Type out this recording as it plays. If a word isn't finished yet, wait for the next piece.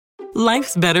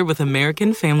Life's better with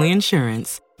American Family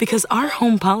Insurance because our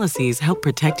home policies help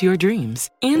protect your dreams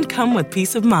and come with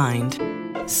peace of mind.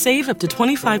 Save up to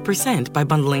 25% by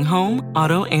bundling home,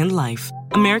 auto, and life.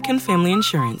 American Family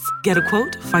Insurance. Get a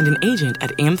quote, find an agent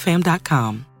at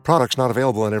amfam.com. Products not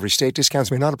available in every state. Discounts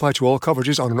may not apply to all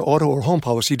coverages on an auto or home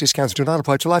policy. Discounts do not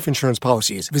apply to life insurance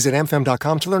policies. Visit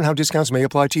amfam.com to learn how discounts may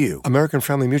apply to you. American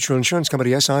Family Mutual Insurance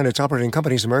Company, SI, and its operating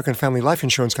companies, American Family Life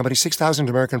Insurance Company, 6000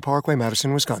 American Parkway,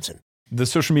 Madison, Wisconsin. The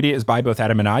social media is by both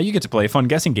Adam and I. You get to play a fun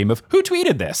guessing game of who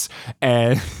tweeted this.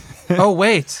 And oh,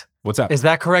 wait. What's up? Is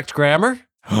that correct grammar?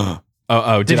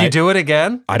 Did you do it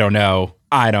again? I don't know.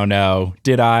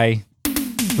 Did I?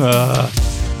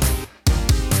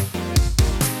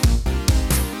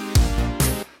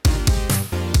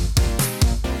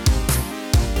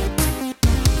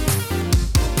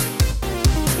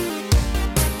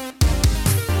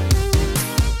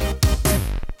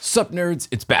 Sup, nerds?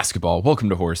 It's basketball. Welcome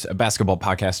to Horse, a basketball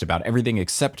podcast about everything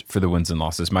except for the wins and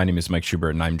losses. My name is Mike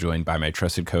Schubert, and I'm joined by my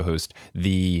trusted co-host,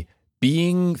 the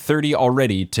being 30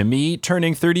 already, to me,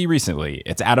 turning 30 recently.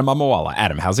 It's Adam Amawala.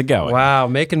 Adam, how's it going? Wow,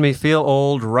 making me feel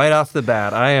old right off the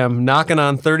bat. I am knocking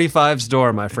on 35's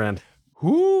door, my friend.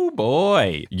 Ooh,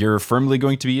 boy. You're firmly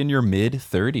going to be in your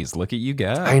mid-30s. Look at you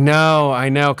go. I know.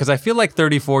 Because I feel like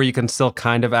 34, you can still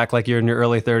kind of act like you're in your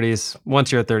early 30s.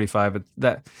 Once you're at 35,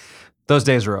 those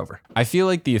days are over. I feel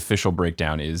like the official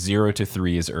breakdown is 0 to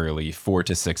 3 is early, 4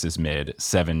 to 6 is mid,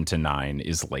 7 to 9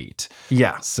 is late.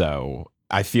 Yeah. So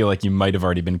I feel like you might have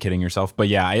already been kidding yourself. But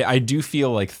yeah, I do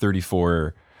feel like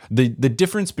 34... The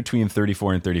difference between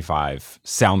 34 and 35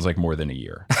 sounds like more than a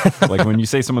year. Like when you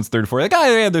say someone's 34, like,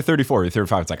 oh, yeah, they're 34 or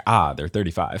 35. It's like, they're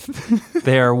 35.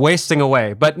 They're wasting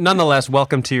away. But nonetheless,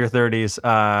 welcome to your 30s.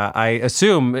 I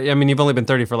assume, you've only been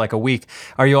 30 for like a week.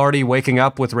 Are you already waking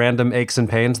up with random aches and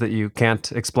pains that you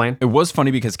can't explain? It was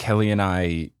funny because Kelly and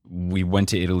I, we went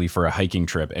to Italy for a hiking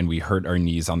trip and we hurt our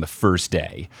knees on the first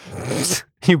day.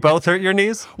 You both hurt your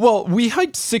knees? Well, we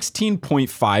hiked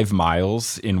 16.5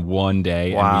 miles in one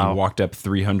day. Wow. And we walked up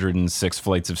 306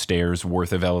 flights of stairs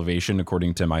worth of elevation,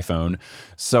 according to my phone.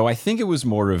 So I think it was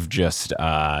more of just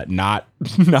not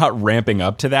ramping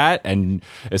up to that. And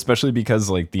especially because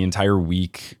like the entire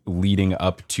week leading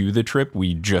up to the trip,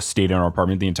 we just stayed in our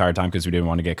apartment the entire time because we didn't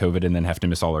want to get COVID and then have to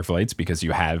miss all our flights because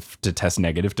you have to test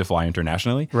negative to fly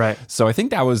internationally. Right. So I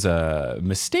think that was a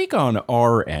mistake on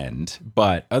our end.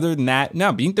 But other than that,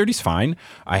 no, being 30 is fine.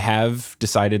 I have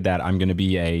decided that I'm going to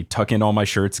be a tuck in all my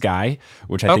shirts guy,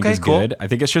 which I think is cool. good. I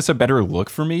think it's just a better look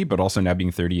for me, but also now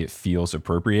being 30, it feels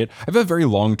appropriate. I have a very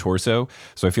long torso,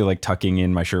 so I feel like tucking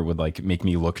in my shirt would like make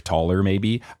me look taller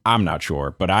maybe. I'm not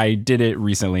sure, but I did it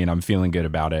recently and I'm feeling good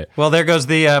about it. Well, there goes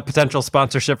the potential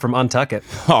sponsorship from Untuck It.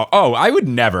 Oh, I would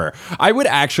never. I would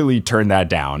actually turn that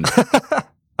down.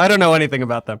 I don't know anything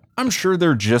about them. I'm sure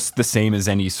they're just the same as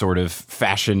any sort of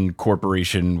fashion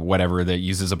corporation, whatever, that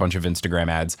uses a bunch of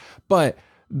Instagram ads. But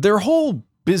their whole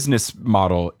business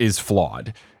model is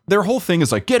flawed. Their whole thing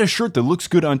is like, get a shirt that looks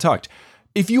good untucked.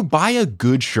 If you buy a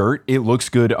good shirt, it looks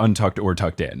good untucked or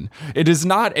tucked in. It is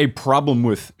not a problem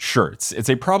with shirts. It's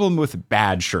a problem with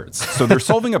bad shirts. So they're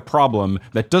solving a problem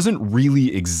that doesn't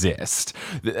really exist.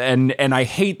 And I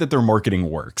hate that their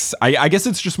marketing works. I guess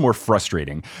it's just more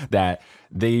frustrating that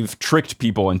they've tricked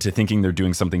people into thinking they're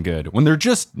doing something good when they're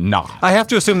just not. I have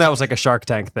to assume that was like a Shark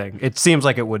Tank thing. It seems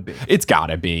like it would be. It's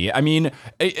gotta be. I mean,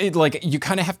 like you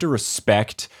kind of have to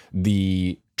respect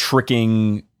the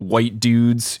tricking white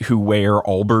dudes who wear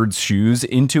Allbirds shoes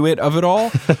into it of it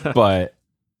all. But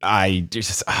I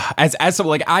just, as some,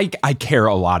 like, I care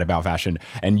a lot about fashion,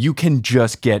 and you can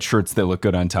just get shirts that look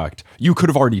good untucked. You could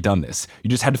have already done this. You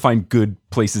just had to find good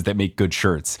places that make good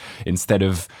shirts instead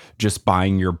of just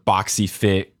buying your boxy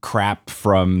fit crap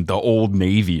from the Old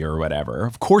Navy or whatever.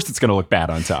 Of course it's going to look bad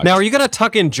untucked. Now, are you going to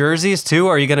tuck in jerseys too,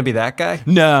 or are you going to be that guy?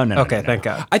 No. Okay, no. thank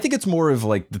God. I think it's more of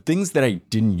like the things that I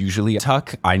didn't usually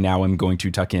tuck, I now am going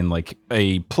to tuck in like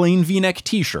a plain V-neck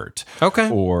t-shirt. Okay.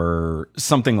 Or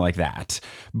something like that.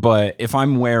 But if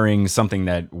I'm wearing something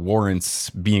that warrants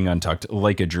being untucked,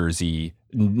 like a jersey,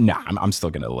 nah, I'm still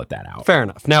going to let that out. Fair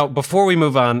enough. Now, before we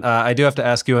move on, I do have to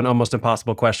ask you an almost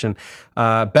impossible question.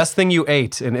 Best thing you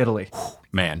ate in Italy?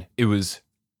 Man, it was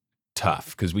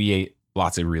tough because we ate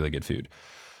lots of really good food.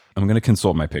 I'm going to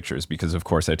consult my pictures because, of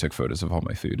course, I took photos of all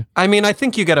my food. I mean, I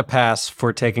think you get a pass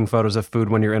for taking photos of food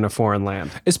when you're in a foreign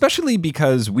land. Especially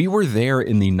because we were there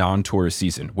in the non-tourist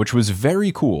season, which was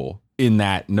very cool in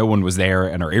that no one was there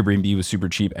and our Airbnb was super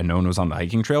cheap and no one was on the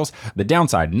hiking trails. The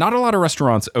downside, not a lot of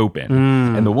restaurants open.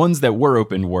 And the ones that were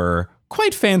open were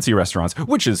quite fancy restaurants,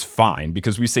 which is fine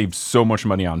because we saved so much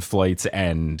money on flights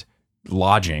and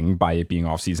lodging by it being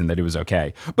off season that it was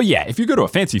okay. But yeah, if you go to a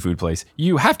fancy food place,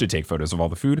 you have to take photos of all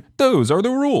the food. Those are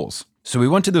the rules. So we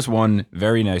went to this one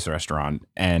very nice restaurant,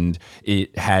 and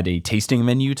it had a tasting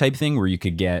menu type thing where you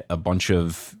could get a bunch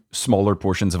of smaller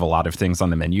portions of a lot of things on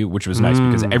the menu, which was nice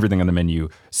because everything on the menu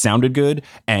sounded good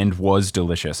and was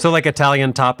delicious. So like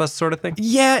Italian tapas sort of thing?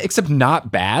 Yeah, except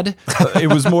not bad.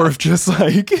 It was more of just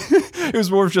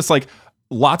like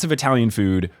lots of Italian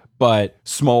food, but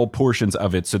small portions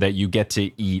of it so that you get to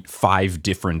eat 5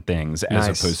 different things as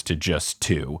opposed to just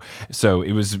 2. So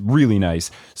it was really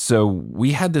nice. So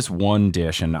we had this one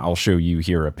dish, and I'll show you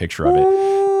here a picture of it.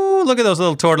 Ooh, look at those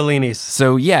little tortellinis.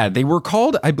 So yeah, they were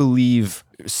called, I believe,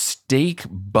 steak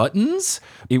buttons.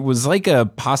 It was like a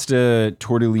pasta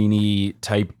tortellini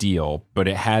type deal, but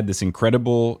it had this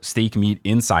incredible steak meat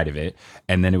inside of it.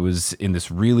 And then it was in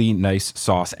this really nice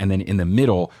sauce. And then in the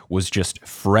middle was just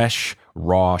fresh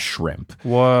raw shrimp.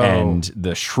 Whoa. And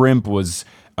the shrimp was,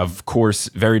 of course,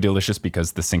 very delicious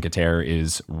because the Cinque Terre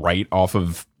is right off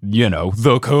of,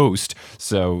 the coast.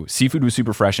 So seafood was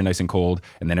super fresh and nice and cold,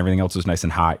 and then everything else was nice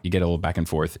and hot. You get a little back and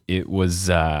forth. It was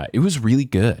really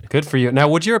good. Good for you. Now,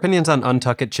 would your opinions on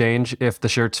Untuck It change if the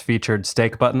shirts featured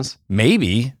steak buttons?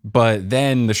 Maybe, but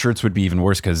then the shirts would be even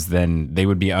worse because then they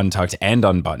would be untucked and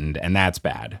unbuttoned, and that's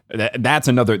bad. That's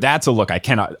a look I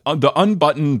cannot. The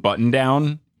unbuttoned button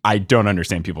down, I don't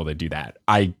understand people that do that.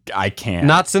 I can't.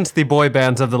 Not since the boy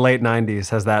bands of the late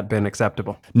 90s has that been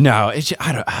acceptable. No,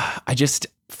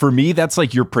 for me, that's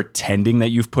like you're pretending that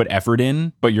you've put effort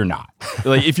in, but you're not.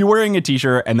 Like if you're wearing a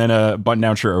t-shirt and then a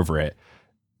button-down shirt over it,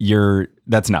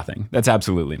 that's nothing. That's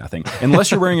absolutely nothing.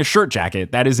 Unless you're wearing a shirt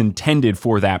jacket that is intended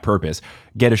for that purpose.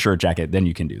 Get a shirt jacket, then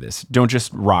you can do this. Don't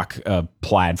just rock a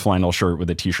plaid flannel shirt with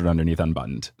a t-shirt underneath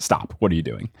unbuttoned. Stop. What are you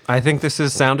doing? I think this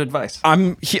is sound advice.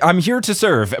 I'm here to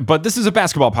serve, but this is a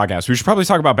basketball podcast. We should probably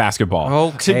talk about basketball.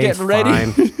 Okay, to get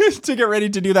ready fine. to get ready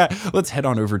to do that. Let's head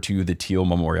on over to the Teal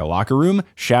Memorial Locker Room.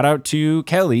 Shout out to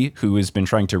Kelly, who has been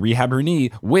trying to rehab her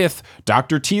knee with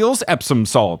Dr. Teal's Epsom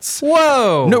salts.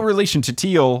 Whoa! No relation to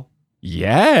Teal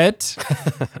yet.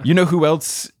 You know who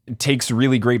else takes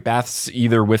really great baths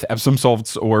either with Epsom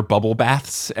salts or bubble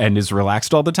baths and is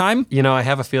relaxed all the time? I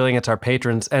have a feeling it's our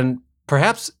patrons, and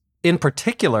perhaps in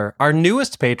particular, our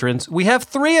newest patrons. We have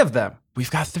 3 of them. We've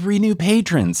got 3 new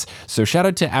patrons. So shout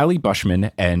out to Ali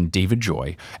Bushman and David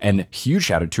Joy. And huge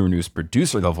shout out to our newest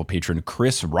producer level patron,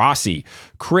 Chris Rossi.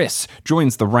 Chris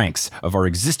joins the ranks of our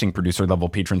existing producer level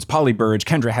patrons, Polly Burge,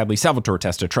 Kendra Hadley, Salvatore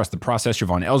Testa, Trust the Process,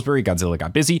 Siobhan Ellsbury, Godzilla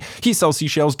Got Busy, He Sells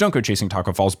Seashells, Don't Go Chasing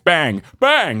Taco Falls, Bang,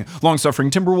 Bang, Long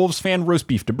Suffering Timberwolves Fan, Roast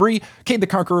Beef Debris, Cade the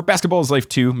Conqueror, Basketball is Life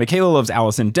 2, Michaela Loves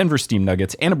Allison, Denver Steam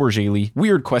Nuggets, Anna Borgeli,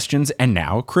 Weird Questions, and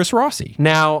now Chris Rossi.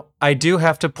 Now, I do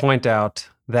have to point out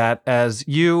that, as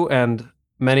you and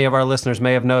many of our listeners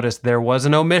may have noticed, there was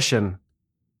an omission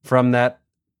from that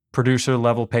producer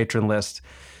level patron list.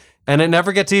 And it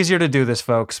never gets easier to do this,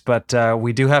 folks, but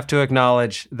we do have to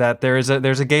acknowledge that there's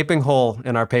a gaping hole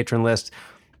in our patron list.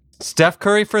 Steph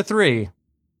Curry for 3,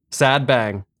 sad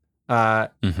bang.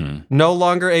 No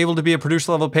longer able to be a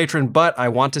producer level patron, but I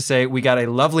want to say we got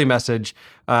a lovely message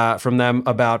from them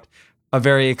about a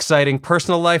very exciting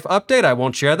personal life update. I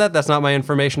won't share that. That's not my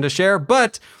information to share.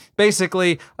 But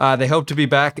basically, they hope to be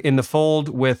back in the fold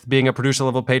with being a producer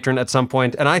level patron at some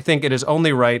point. And I think it is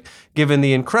only right, given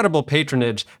the incredible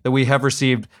patronage that we have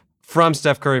received from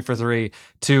Steph Curry for 3,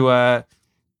 to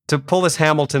pull this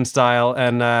Hamilton style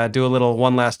and do a little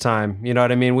one last time. You know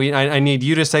what I mean? I need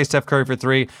you to say Steph Curry for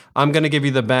 3. I'm going to give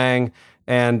you the bang,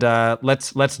 and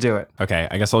let's do it. Okay,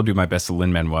 I guess I'll do my best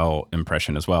Lin-Manuel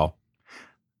impression as well.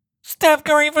 Steph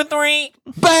Curry for 3.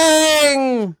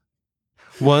 Bang!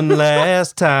 One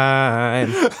last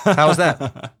time. How was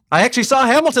that? I actually saw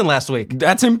Hamilton last week.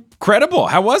 That's incredible.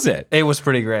 How was it? It was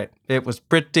pretty great. It was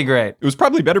pretty great. It was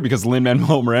probably better because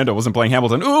Lin-Manuel Miranda wasn't playing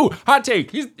Hamilton. Ooh, hot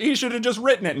take. He should have just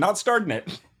written it, not starred in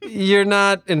it. You're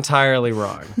not entirely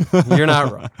wrong. You're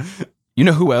not wrong. You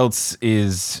know who else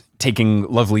is taking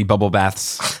lovely bubble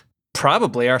baths?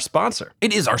 Probably our sponsor.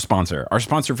 It is our sponsor. Our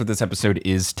sponsor for this episode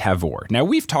is Tavour. Now,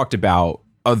 we've talked about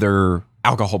other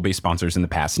alcohol-based sponsors in the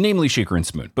past, namely Shaker and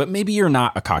Spoon, but maybe you're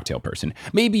not a cocktail person.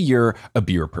 Maybe you're a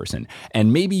beer person.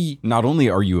 And maybe not only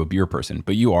are you a beer person,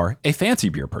 but you are a fancy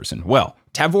beer person. Well,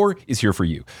 Tavour is here for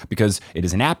you because it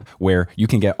is an app where you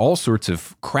can get all sorts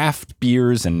of craft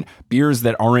beers and beers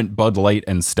that aren't Bud Light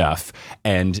and stuff.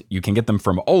 And you can get them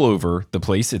from all over the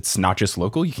place. It's not just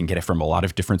local. You can get it from a lot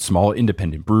of different small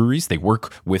independent breweries. They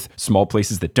work with small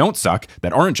places that don't suck,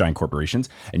 that aren't giant corporations.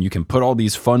 And you can put all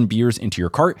these fun beers into your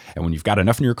cart. And when you've got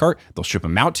enough in your cart, they'll ship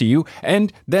them out to you.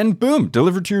 And then boom,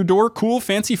 delivered to your door. Cool,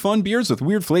 fancy, fun beers with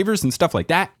weird flavors and stuff like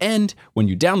that. And when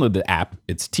you download the app,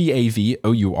 it's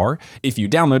TAVOUR. If you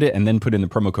download it and then put in the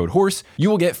promo code HORSE, you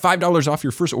will get $5 off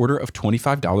your first order of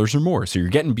 $25 or more. So you're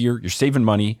getting beer, you're saving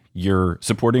money, you're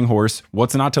supporting Horse.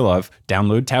 What's not to love?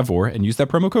 Download Tavour and use that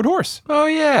promo code HORSE. Oh,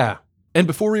 yeah. And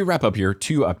before we wrap up here,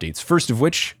 2 updates. First of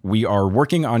which, we are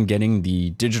working on getting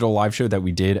the digital live show that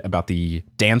we did about the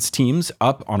dance teams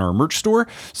up on our merch store.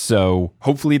 So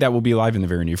hopefully that will be live in the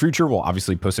very near future. We'll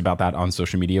obviously post about that on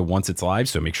social media once it's live.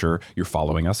 So make sure you're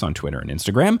following us on Twitter and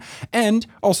Instagram. And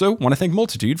also want to thank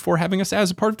Multitude for having us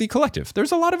as a part of the collective.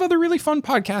 There's a lot of other really fun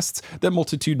podcasts that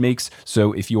Multitude makes.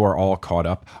 So if you are all caught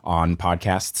up on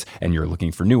podcasts and you're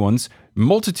looking for new ones,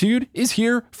 Multitude is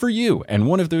here for you. And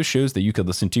one of those shows that you could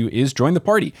listen to is Join the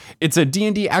Party. It's a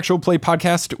D&D actual play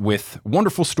podcast with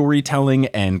wonderful storytelling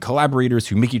and collaborators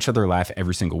who make each other laugh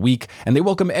every single week. And they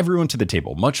welcome everyone to the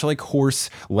table, much like Horse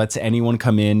lets anyone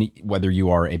come in, whether you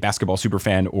are a basketball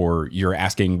superfan or you're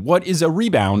asking, what is a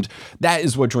rebound? That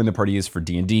is what Join the Party is for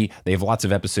D&D. They have lots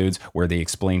of episodes where they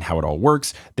explain how it all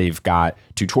works. They've got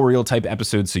tutorial type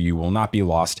episodes, so you will not be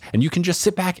lost. And you can just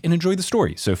sit back and enjoy the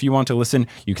story. So if you want to listen,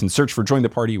 you can search for Join the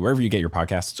Party wherever you get your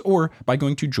podcasts or by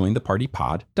going to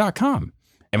jointhepartypod.com.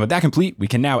 And with that complete, we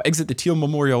can now exit the Teal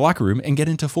Memorial locker room and get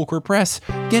into full court press.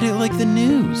 Get it like the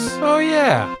news. Oh,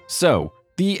 yeah. So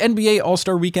the NBA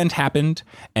All-Star Weekend happened,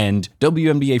 and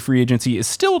WNBA free agency is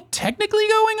still technically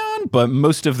going on, but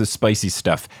most of the spicy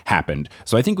stuff happened.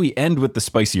 So I think we end with the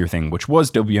spicier thing, which was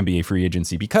WNBA free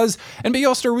agency, because NBA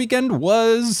All-Star Weekend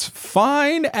was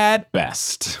fine at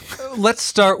best. Let's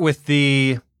start with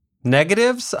the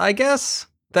negatives, I guess.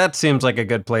 That seems like a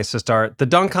good place to start. The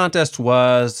dunk contest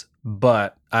was,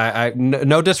 but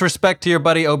no disrespect to your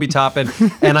buddy Obi Toppin,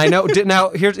 and I know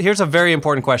now. Here's a very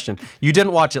important question. You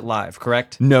didn't watch it live,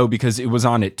 correct? No, because it was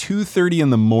on at 2:30 in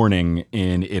the morning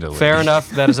in Italy. Fair enough.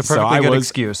 That is a perfectly good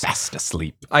excuse. Fast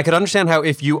asleep. I could understand how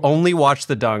if you only watched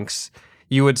the dunks,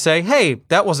 you would say, "Hey,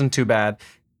 that wasn't too bad."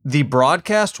 The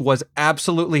broadcast was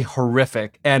absolutely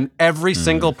horrific, and every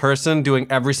single person doing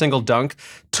every single dunk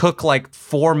took like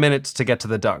 4 minutes to get to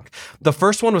the dunk. The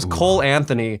first one was Cole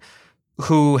Anthony,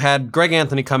 who had Greg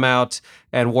Anthony come out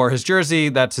and wore his jersey.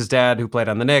 That's his dad, who played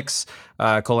on the Knicks.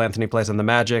 Cole Anthony plays on the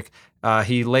Magic.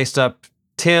 He laced up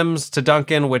Tim's to dunk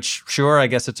in, which, sure, I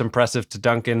guess it's impressive to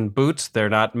dunk in boots. They're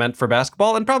not meant for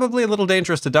basketball, and probably a little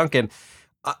dangerous to dunk in.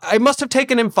 I must have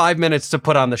taken him 5 minutes to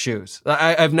put on the shoes.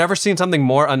 I've never seen something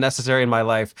more unnecessary in my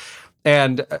life.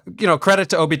 And, credit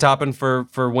to Obi Toppin for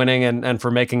winning and for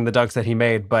making the dunks that he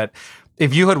made. But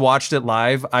if you had watched it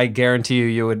live, I guarantee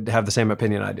you would have the same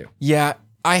opinion I do. Yeah,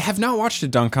 I have not watched a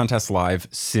dunk contest live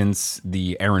since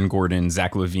the Aaron Gordon,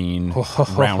 Zach LaVine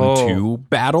round 2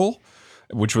 battle,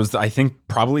 which was, I think,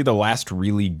 probably the last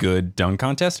really good dunk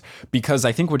contest, because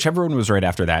I think whichever one was right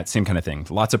after that, same kind of thing.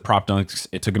 Lots of prop dunks.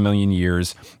 It took a million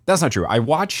years. That's not true. I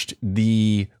watched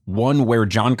the one where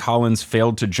John Collins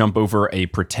failed to jump over a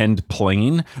pretend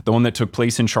plane, the one that took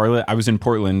place in Charlotte. I was in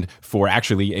Portland for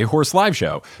actually a Horse live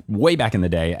show way back in the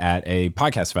day at a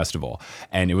podcast festival.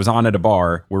 And it was on at a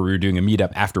bar where we were doing a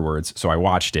meetup afterwards. So I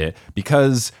watched it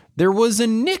because there was a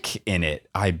Nick in it,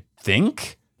 I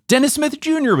think. Dennis Smith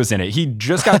Jr. was in it. He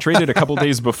just got traded a couple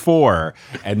days before,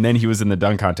 and then he was in the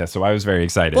dunk contest, so I was very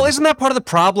excited. Well, isn't that part of the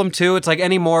problem, too? It's like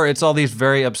anymore, it's all these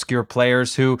very obscure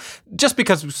players who, just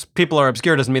because people are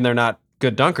obscure doesn't mean they're not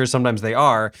good dunkers. Sometimes they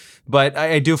are, but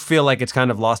I do feel like it's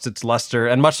kind of lost its luster,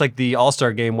 and much like the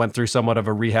All-Star game went through somewhat of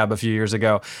a rehab a few years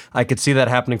ago, I could see that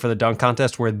happening for the dunk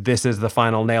contest, where this is the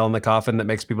final nail in the coffin that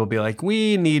makes people be like,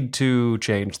 we need to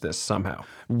change this somehow.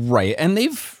 Right, and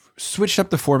they've switched up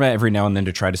the format every now and then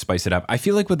to try to spice it up. I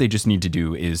feel like what they just need to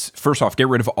do is, first off, get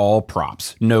rid of all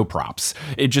props. No props.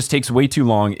 It just takes way too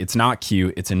long. It's not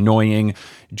cute. It's annoying.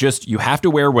 Just, you have to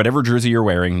wear whatever jersey you're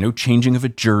wearing. No changing of a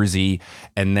jersey,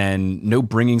 and then no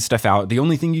bringing stuff out. The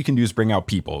only thing you can do is bring out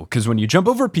people, because when you jump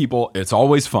over people, it's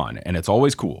always fun and it's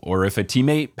always cool. Or if a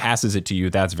teammate passes it to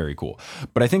you, that's very cool.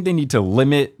 But I think they need to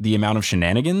limit the amount of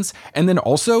shenanigans. And then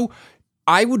also,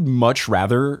 I would much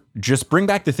rather just bring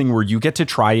back the thing where you get to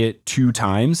try it 2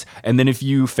 times, and then if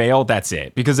you fail, that's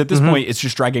it. Because at this point, it's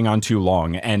just dragging on too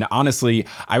long. And honestly,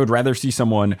 I would rather see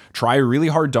someone try a really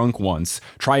hard dunk once,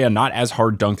 try a not as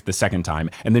hard dunk the second time,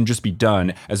 and then just be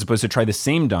done, as opposed to try the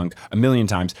same dunk a million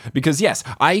times. Because yes,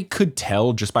 I could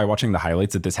tell just by watching the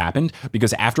highlights that this happened,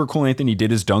 because after Cole Anthony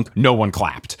did his dunk, no one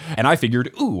clapped. And I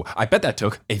figured, ooh, I bet that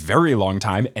took a very long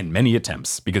time and many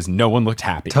attempts, because no one looked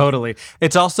happy. Totally.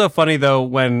 It's also funny, though,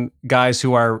 when guys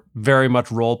who are very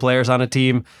much role players on a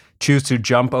team choose to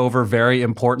jump over very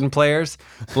important players.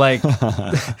 Like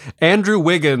Andrew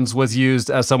Wiggins was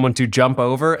used as someone to jump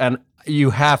over, and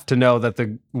you have to know that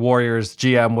the Warriors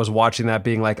GM was watching that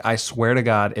being like, I swear to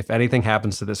God, if anything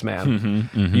happens to this man,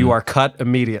 you are cut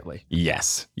immediately.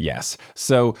 Yes.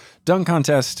 So dunk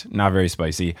contest, not very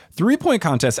spicy. 3-point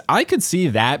contest, I could see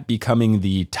that becoming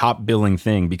the top billing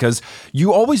thing, because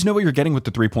you always know what you're getting with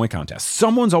the 3-point contest.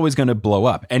 Someone's always going to blow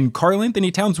up. And Karl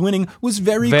Anthony Towns winning was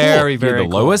very cool. Very He had the cool.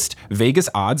 lowest Vegas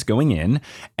odds going in,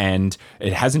 and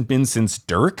it hasn't been since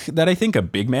Dirk that I think a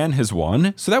big man has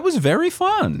won. So that was very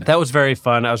fun. That was very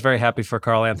fun. I was very happy for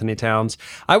Karl Anthony Towns.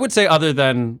 I would say, other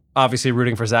than obviously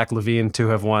rooting for Zach LaVine to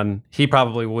have won, he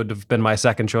probably would have been my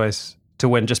second choice to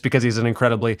win, just because he's an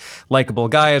incredibly likable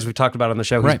guy. As we talked about on the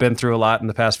show, he's been through a lot in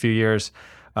the past few years,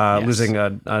 losing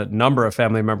a number of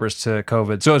family members to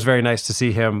COVID. So it was very nice to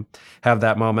see him have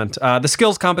that moment. The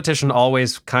skills competition,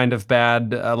 always kind of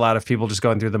bad. A lot of people just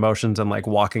going through the motions and like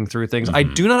walking through things. I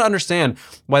do not understand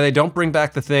why they don't bring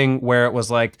back the thing where it was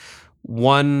like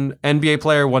one NBA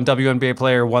player, one WNBA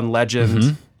player, one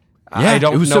legend. Yeah, I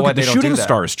don't it was know so why good. The they don't Shooting do that.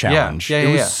 Stars challenge. Yeah,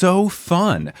 it was so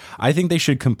fun. I think they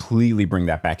should completely bring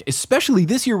that back. Especially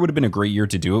this year would have been a great year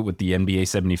to do it with the NBA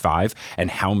 75 and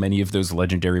how many of those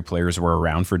legendary players were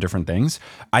around for different things.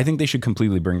 I think they should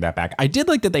completely bring that back. I did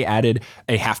like that they added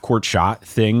a half-court shot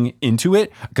thing into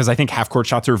it, because I think half-court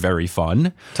shots are very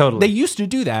fun. Totally. They used to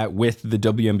do that with the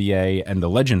WNBA and the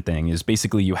legend thing, is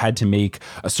basically you had to make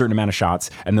a certain amount of shots,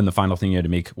 and then the final thing you had to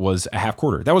make was a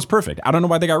half-quarter. That was perfect. I don't know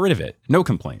why they got rid of it. No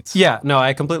complaints. Yeah, no,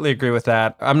 I completely agree with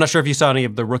that. I'm not sure if you saw any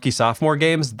of the rookie-sophomore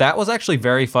games. That was actually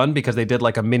very fun, because they did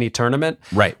like a mini tournament,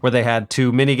 right, where they had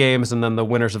 2 mini games, and then the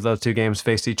winners of those 2 games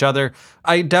faced each other.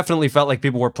 I definitely felt like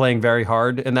people were playing very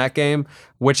hard in that game,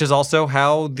 which is also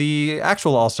how the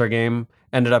actual All-Star game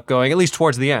ended up going, at least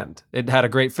towards the end. It had a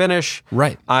great finish.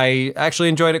 Right. I actually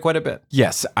enjoyed it quite a bit.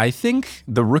 Yes, I think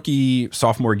the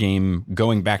rookie-sophomore game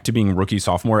going back to being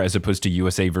rookie-sophomore as opposed to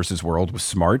USA versus World was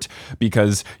smart,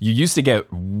 because you used to get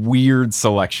weird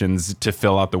selections to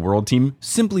fill out the World team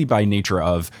simply by nature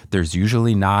of there's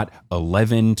usually not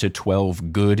 11 to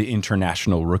 12 good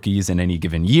international rookies in any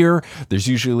given year. There's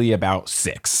usually about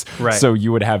 6. Right. So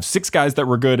you would have 6 guys that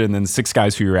were good and then 6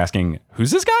 guys who you're asking,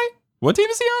 who's this guy? What team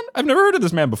is he on? I've never heard of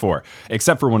this man before.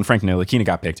 Except for when Frank Ntilikina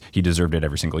got picked. He deserved it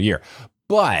every single year.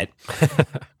 But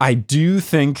I do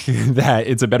think that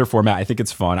it's a better format. I think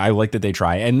it's fun. I like that they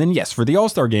try. And then, yes, for the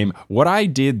All-Star game, what I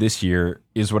did this year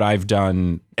is what I've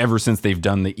done ever since they've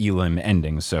done the Elim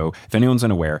ending. So if anyone's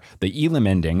unaware, the Elim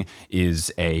ending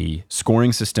is a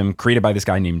scoring system created by this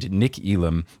guy named Nick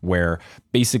Elam, where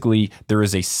basically there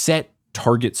is a set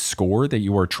target score that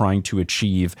you are trying to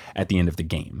achieve at the end of the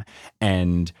game.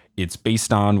 And it's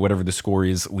based on whatever the score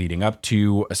is leading up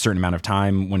to a certain amount of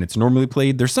time when it's normally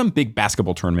played. There's some big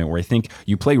basketball tournament where I think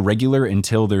you play regular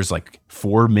until there's like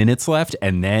 4 minutes left,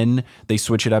 and then they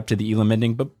switch it up to the Elam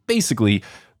ending. But basically,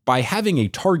 by having a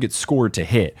target score to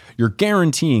hit, you're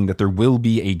guaranteeing that there will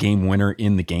be a game winner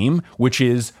in the game, which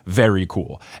is very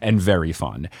cool and very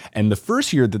fun. And the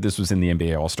first year that this was in the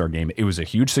NBA All-Star game, it was a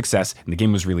huge success, and the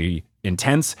game was really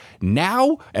intense.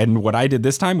 Now, and what I did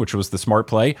this time, which was the smart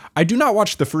play, I do not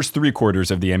watch the first 3 quarters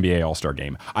of the NBA All-Star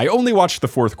game. I only watch the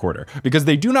 4th quarter, because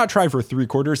they do not try for 3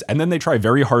 quarters, and then they try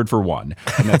very hard for 1.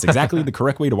 And that's exactly the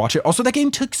correct way to watch it. Also, that game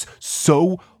took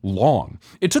so long.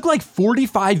 It took like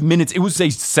 45 minutes. It was a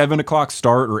 7 o'clock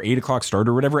start or 8 o'clock start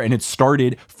or whatever, and it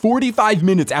started 45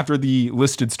 minutes after the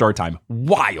listed start time.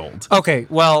 Wild. Okay,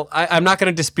 well, I'm not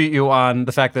going to dispute you on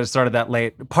the fact that it started that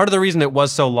late. Part of the reason it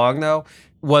was so long, though,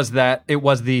 was that it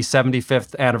was the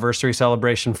 75th anniversary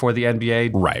celebration for the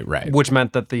NBA. Right. Which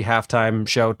meant that the halftime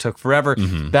show took forever.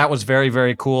 That was very,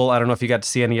 very cool. I don't know if you got to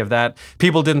see any of that.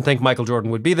 People didn't think Michael Jordan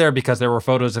would be there because there were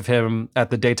photos of him at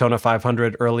the Daytona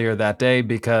 500 earlier that day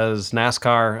because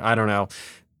NASCAR, I don't know.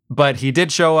 But he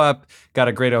did show up, got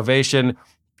a great ovation.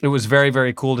 It was very,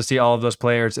 very cool to see all of those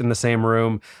players in the same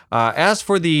room. As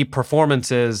for the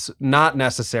performances, not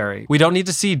necessary. We don't need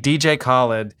to see DJ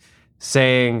Khaled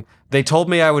saying They told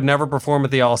me I would never perform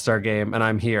at the All-Star game, and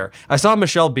I'm here. I saw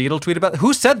Michelle Beadle tweet about it.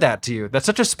 Who said that to you? That's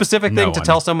such a specific thing to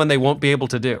tell someone they won't be able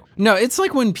to do. No, it's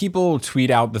like when people tweet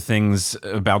out the things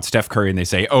about Steph Curry and they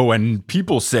say, oh, and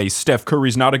people say Steph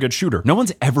Curry's not a good shooter. No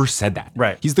one's ever said that.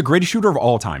 Right. He's the greatest shooter of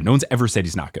all time. No one's ever said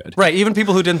he's not good. Right. Even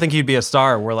people who didn't think he'd be a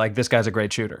star were like, this guy's a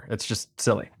great shooter. It's just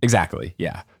silly. Exactly.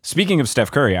 Yeah. Speaking of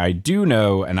Steph Curry, I do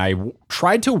know, and I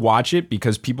tried to watch it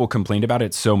because people complained about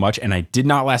it so much, and I did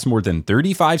not last more than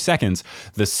 35 seconds.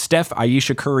 The Steph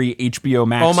Ayesha Curry HBO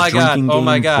Max drinking game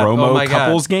promo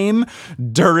couples game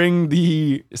during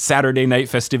the Saturday night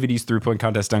festivities 3-point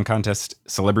contest, dunk contest,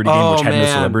 celebrity game, which had no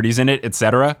celebrities in it,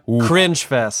 etc. Cringe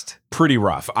fest. Pretty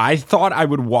rough. I thought I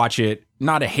would watch it,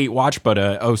 not a hate watch, but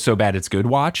a oh so bad it's good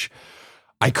watch.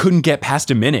 I couldn't get past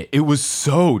a minute. It was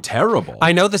so terrible.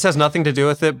 I know this has nothing to do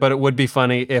with it, but it would be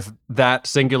funny if that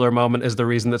singular moment is the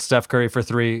reason that Steph Curry for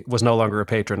 3 was no longer a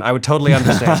patron. I would totally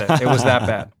understand it. It was that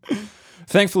bad.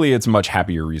 Thankfully, it's much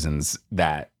happier reasons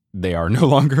that they are no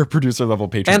longer a producer-level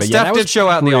patron. And but Steph did show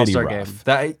out in the All-Star rough.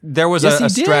 game. There was a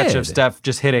stretch of Steph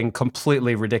just hitting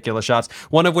completely ridiculous shots,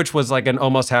 one of which was like an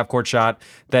almost half-court shot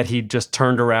that he just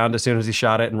turned around as soon as he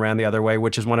shot it and ran the other way,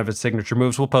 which is one of his signature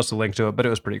moves. We'll post a link to it, but it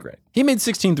was pretty great. He made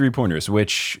 16 three-pointers,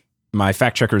 which my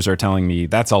fact-checkers are telling me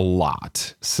that's a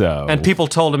lot. And people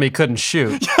told him he couldn't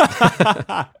shoot.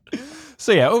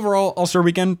 So yeah, overall, All-Star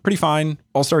Weekend, pretty fine.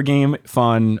 All-Star Game,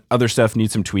 fun. Other stuff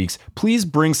needs some tweaks. Please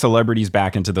bring celebrities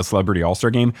back into the Celebrity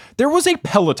All-Star Game. There was a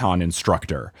Peloton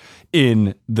instructor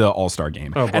in the All-Star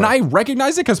Game. Oh, and I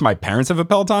recognize it because my parents have a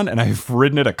Peloton and I've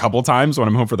ridden it a couple times when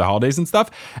I'm home for the holidays and stuff.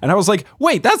 And I was like,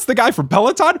 wait, that's the guy from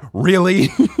Peloton? Really?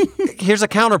 Here's a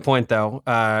counterpoint, though.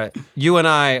 You and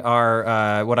I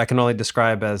are what I can only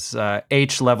describe as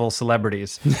H-level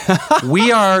celebrities.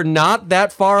 We are not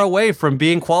that far away from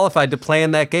being qualified to play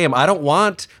in that game. I don't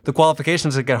want the qualifications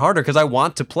to get harder because I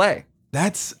want to play.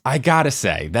 I gotta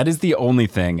say, that is the only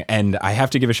thing. And I have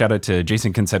to give a shout out to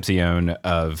Jason Concepcion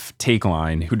of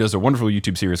Takeline, who does a wonderful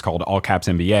YouTube series called All Caps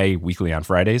NBA, weekly on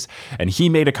Fridays. And he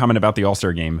made a comment about the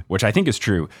All-Star Game, which I think is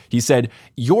true. He said,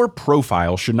 your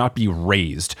profile should not be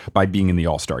raised by being in the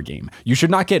All-Star Game. You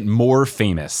should not get more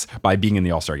famous by being in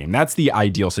the All-Star Game. That's the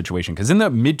ideal situation. Because in the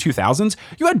mid-2000s,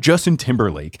 you had Justin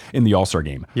Timberlake in the All-Star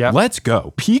Game. Yep. Let's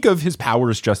go. Peak of his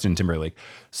powers, Justin Timberlake.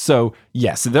 So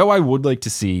yes, though I would like to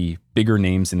see bigger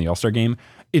names in the All-Star Game,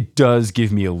 it does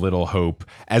give me a little hope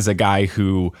as a guy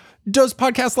who does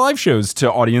podcast live shows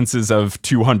to audiences of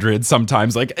 200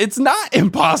 sometimes. Like, it's not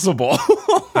impossible.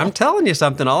 I'm telling you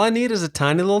something. All I need is a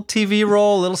tiny little TV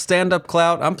role, a little stand-up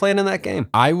clout. I'm playing in that game.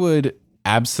 I would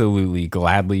absolutely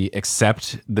gladly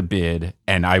accept the bid,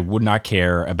 and I would not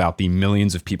care about the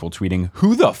millions of people tweeting,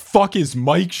 who the fuck is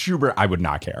Mike Schubert? I would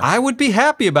not care. I would be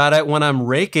happy about it when I'm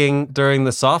raking during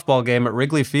the softball game at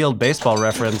Wrigley Field, baseball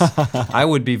reference. I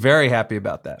would be very happy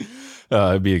about that.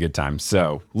 It'd be a good time.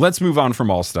 So let's move on from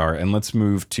All-Star and let's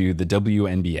move to the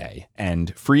WNBA.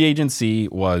 And free agency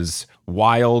was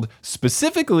wild,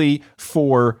 specifically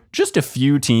for just a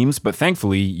few teams, but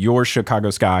thankfully your Chicago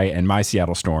Sky and my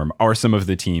Seattle Storm are some of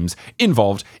the teams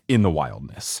involved in the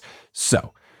wildness.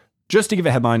 So just to give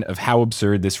a headline of how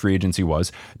absurd this free agency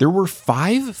was, there were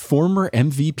 5 former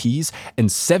MVPs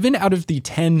and 7 out of the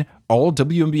 10 all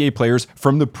WNBA players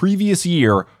from the previous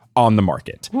year on the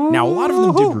market. Now, a lot of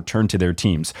them did return to their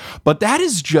teams, but that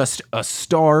is just a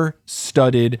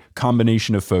star-studded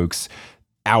combination of folks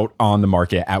out on the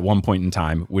market at one point in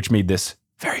time, which made this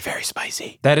very, very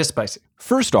spicy. That is spicy.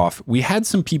 First off, we had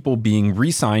some people being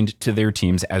re-signed to their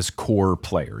teams as core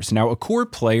players. Now, a core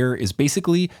player is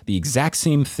basically the exact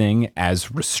same thing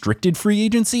as restricted free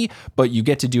agency, but you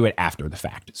get to do it after the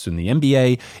fact. So in the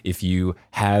NBA, if you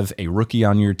have a rookie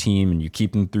on your team and you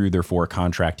keep them through their 4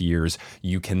 contract years,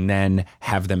 you can then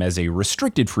have them as a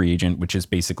restricted free agent, which is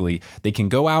basically they can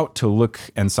go out to look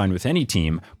and sign with any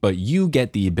team, but you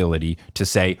get the ability to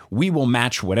say, we will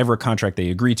match whatever contract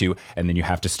they agree to, and then you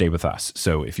have to stay with us.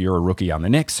 So if you're a rookie on the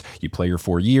Knicks, you play your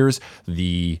 4 years,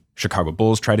 the Chicago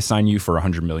Bulls try to sign you for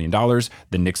 $100 million.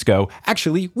 The Knicks go,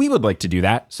 actually, we would like to do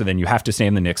that. So then you have to stay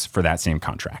in the Knicks for that same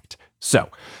contract. So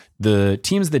the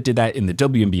teams that did that in the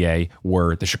WNBA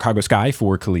were the Chicago Sky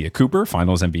for Kalia Cooper,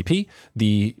 Finals MVP,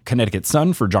 the Connecticut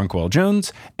Sun for Jonquel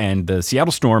Jones, and the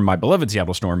Seattle Storm, my beloved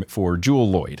Seattle Storm, for Jewel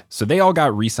Lloyd. So they all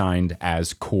got re-signed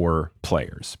as core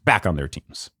players back on their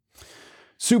teams.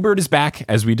 Sue Bird is back,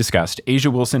 as we discussed.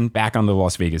 Asia Wilson back on the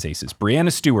Las Vegas Aces.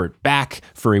 Breanna Stewart back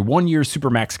for a 1-year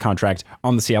Supermax contract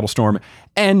on the Seattle Storm.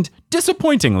 And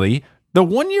disappointingly, the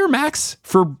 1-year max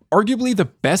for arguably the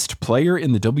best player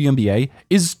in the WNBA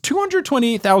is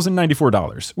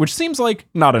 $228,094, which seems like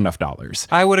not enough dollars.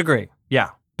 I would agree. Yeah.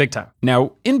 Big time.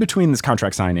 Now, in between this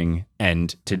contract signing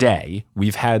and today,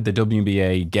 we've had the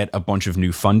WNBA get a bunch of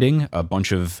new funding, a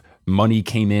bunch of money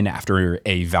came in after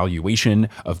a valuation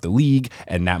of the league,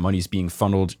 and that money's being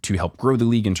funneled to help grow the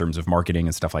league in terms of marketing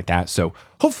and stuff like that. So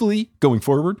hopefully going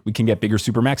forward, we can get bigger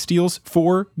Supermax deals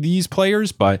for these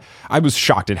players, but I was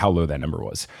shocked at how low that number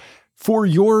was. For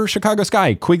your Chicago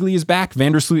Sky, Quigley is back,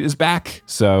 Vandersloot is back,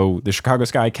 so the Chicago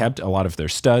Sky kept a lot of their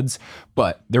studs,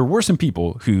 but there were some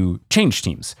people who changed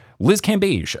teams. Liz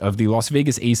Cambage of the Las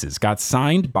Vegas Aces got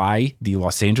signed by the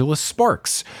Los Angeles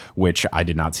Sparks, which I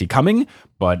did not see coming,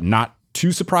 but not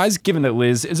too surprised given that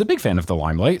Liz is a big fan of the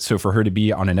limelight, so for her to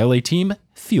be on an LA team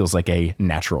feels like a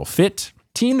natural fit.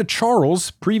 Tina Charles,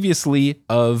 previously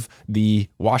of the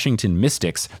Washington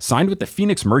Mystics, signed with the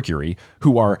Phoenix Mercury,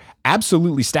 who are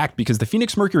absolutely stacked because the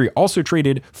Phoenix Mercury also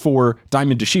traded for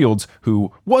Diamond DeShields,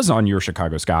 who was on your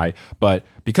Chicago Sky, but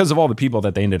because of all the people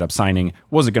that they ended up signing,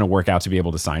 wasn't going to work out to be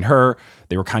able to sign her.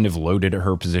 They were kind of loaded at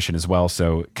her position as well,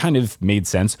 so it kind of made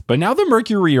sense. But now the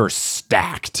Mercury are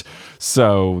stacked,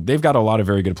 so they've got a lot of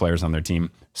very good players on their team.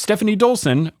 Stephanie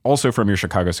Dolson, also from your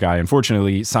Chicago Sky,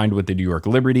 unfortunately signed with the New York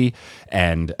Liberty.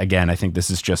 And again, I think this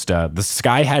is just, the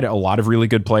Sky had a lot of really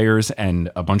good players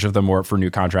and a bunch of them were up for new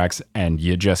contracts, and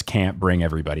you just can't bring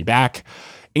everybody back.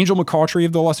 Angel McCautry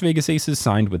of the Las Vegas Aces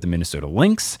signed with the Minnesota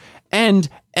Lynx, and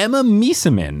Emma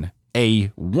Miesemann,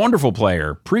 a wonderful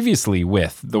player previously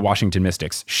with the Washington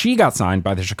Mystics, she got signed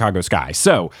by the Chicago Sky.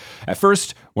 So at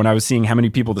first, when I was seeing how many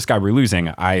people the Sky were losing,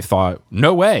 I thought,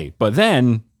 no way. But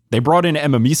then they brought in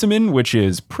Emma Miesemann, which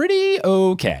is pretty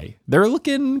okay. They're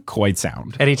looking quite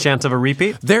sound. Any chance of a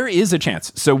repeat? There is a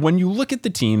chance. So when you look at the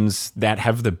teams that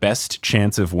have the best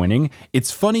chance of winning, it's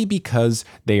funny because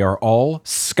they are all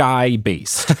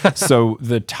Sky-based. So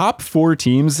the top 4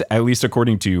 teams, at least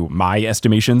according to my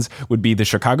estimations, would be the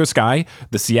Chicago Sky,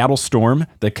 the Seattle Storm,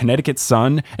 the Connecticut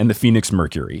Sun, and the Phoenix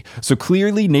Mercury. So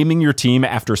clearly naming your team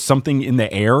after something in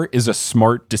the air is a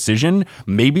smart decision.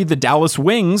 Maybe the Dallas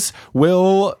Wings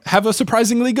will have a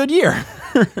surprisingly good year.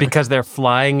 Because they're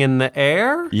flying in the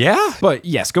air? Yeah. But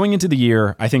yes, going into the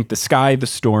year, I think the Sky, the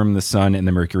Storm, the Sun, and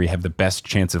the Mercury have the best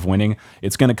chance of winning.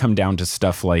 It's going to come down to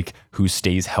stuff like who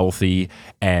stays healthy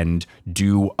and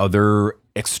do other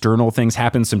external things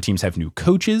happen. Some teams have new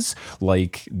coaches,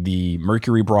 like the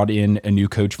Mercury brought in a new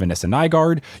coach, Vanessa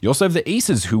Nygaard. You also have the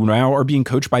Aces, who now are being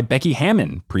coached by Becky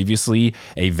Hammon, previously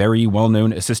a very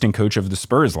well-known assistant coach of the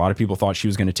Spurs. A lot of people thought she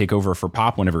was going to take over for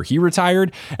Pop whenever he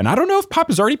retired. And I don't know if Pop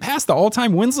has already passed the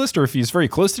all-time wins list or if he's very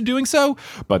close to doing so,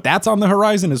 but that's on the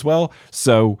horizon as well.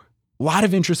 So a lot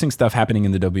of interesting stuff happening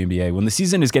in the WNBA. When the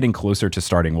season is getting closer to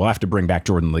starting, we'll have to bring back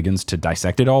Jordan Liggins to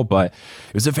dissect it all, but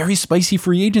it was a very spicy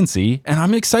free agency, and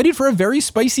I'm excited for a very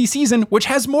spicy season, which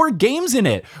has more games in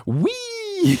it.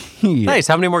 Nice.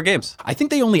 How many more games? I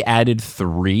think they only added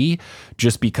 3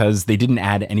 just because they didn't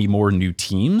add any more new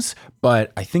teams,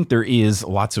 but I think there is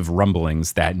lots of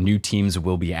rumblings that new teams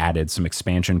will be added. Some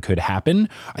expansion could happen.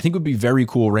 I think it would be very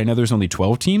cool. Right now there's only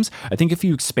 12 teams. I think if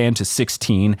you expand to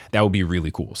 16, that would be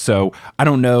really cool. So I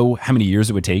don't know how many years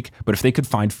it would take, but if they could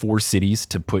find 4 cities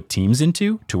to put teams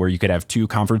into, to where you could have 2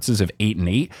 conferences of 8 and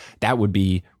 8, that would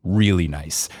be really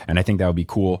nice. And I think that would be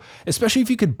cool, especially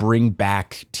if you could bring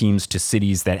back teams to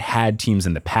cities that had teams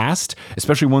in the past,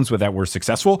 especially ones that were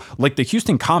successful. Like the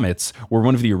Houston Comets were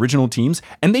one of the original teams,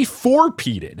 and they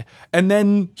 4-peated. And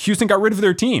then Houston got rid of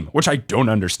their team, which I don't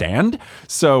understand.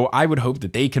 So I would hope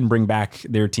that they can bring back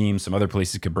their team. Some other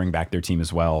places could bring back their team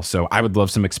as well. So I would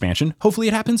love some expansion. Hopefully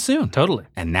it happens soon. Totally.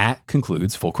 And that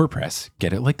concludes Full Court Press.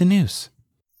 Get it like the news.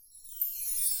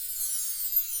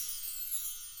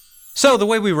 So the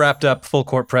way we wrapped up Full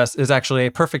Court Press is actually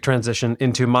a perfect transition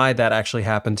into my That Actually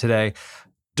Happened Today,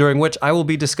 during which I will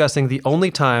be discussing the only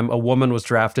time a woman was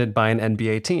drafted by an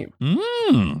NBA team.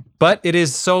 But it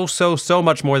is so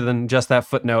much more than just that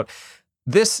footnote.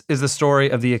 This is the story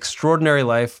of the extraordinary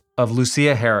life of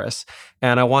Lucia Harris.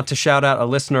 And I want to shout out a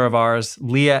listener of ours,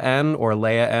 Leah N, or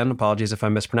Leia N, apologies if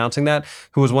I'm mispronouncing that,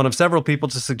 who was one of several people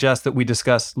to suggest that we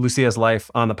discuss Lucia's life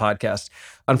on the podcast.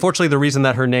 Unfortunately, the reason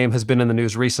that her name has been in the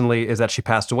news recently is that she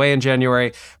passed away in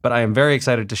January, but I am very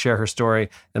excited to share her story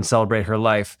and celebrate her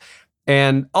life.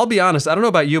 And I'll be honest, I don't know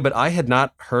about you, but I had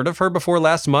not heard of her before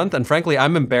last month. And frankly,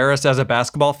 I'm embarrassed as a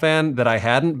basketball fan that I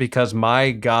hadn't, because my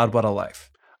God, what a life.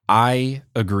 I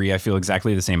agree. I feel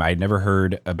exactly the same. I had never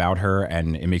heard about her,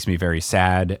 and it makes me very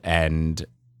sad. And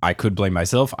I could blame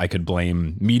myself. I could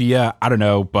blame media. I don't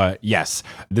know. But yes,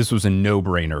 this was a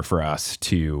no-brainer for us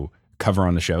to cover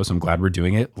on the show. So I'm glad we're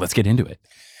doing it. Let's get into it.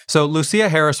 So Lucia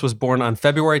Harris was born on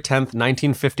February 10th,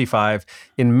 1955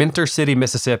 in Minter City,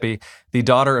 Mississippi, the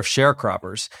daughter of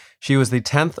sharecroppers. She was the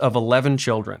 10th of 11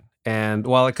 children. And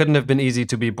while it couldn't have been easy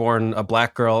to be born a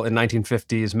black girl in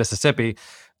 1950s Mississippi,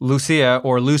 Lucia,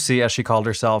 or Lucy as she called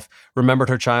herself, remembered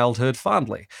her childhood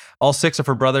fondly. All 6 of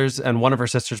her brothers and one of her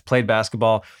sisters played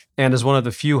basketball, and as one of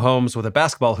the few homes with a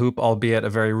basketball hoop, albeit a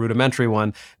very rudimentary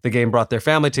one, the game brought their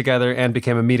family together and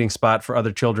became a meeting spot for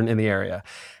other children in the area.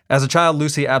 As a child,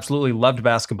 Lucy absolutely loved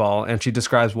basketball, and she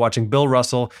describes watching Bill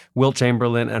Russell, Wilt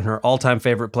Chamberlain, and her all-time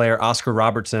favorite player, Oscar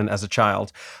Robertson, as a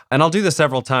child. And I'll do this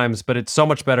several times, but it's so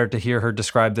much better to hear her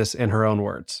describe this in her own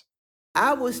words.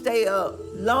 I would stay up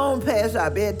long past our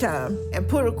bedtime and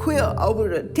put a quilt over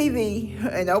the TV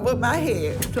and over my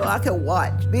head so I could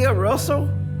watch Bill Russell,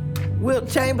 Wilt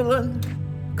Chamberlain,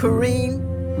 Kareem,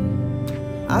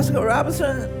 Oscar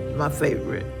Robertson, my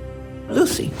favorite,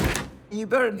 Lucy. You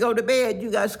better go to bed.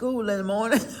 You got school in the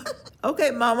morning.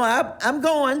 Okay, Mama, I'm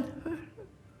going.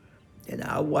 And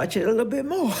I'll watch it a little bit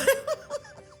more.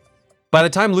 By the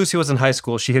time Lucy was in high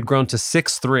school, she had grown to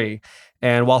 6'3",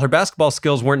 and while her basketball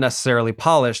skills weren't necessarily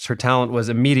polished, her talent was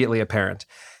immediately apparent.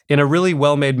 In a really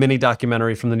well-made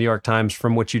mini-documentary from the New York Times,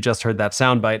 from which you just heard that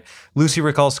soundbite, Lucy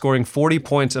recalls scoring 40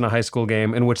 points in a high school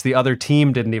game in which the other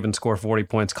team didn't even score 40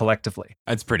 points collectively.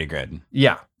 That's pretty good.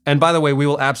 Yeah. And by the way, we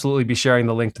will absolutely be sharing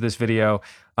the link to this video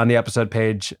on the episode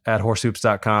page at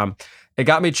horsehoops.com. It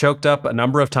got me choked up a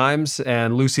number of times,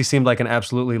 and Lucy seemed like an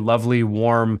absolutely lovely,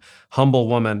 warm, humble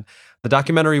woman. The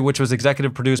documentary, which was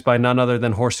executive produced by none other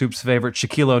than Horse Hoops' favorite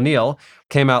Shaquille O'Neal,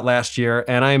 came out last year,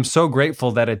 and I am so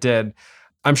grateful that it did.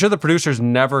 I'm sure the producers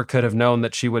never could have known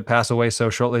that she would pass away so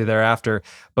shortly thereafter,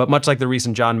 but much like the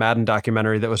recent John Madden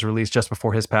documentary that was released just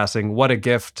before his passing, what a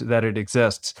gift that it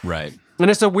exists. Right. And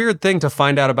it's a weird thing to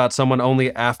find out about someone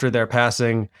only after their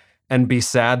passing and be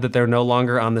sad that they're no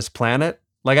longer on this planet.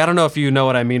 Like, I don't know if you know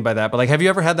what I mean by that, but like, have you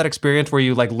ever had that experience where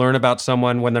you like learn about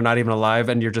someone when they're not even alive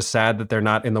and you're just sad that they're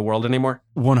not in the world anymore?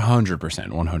 100%,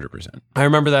 100%. I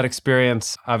remember that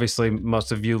experience. Obviously,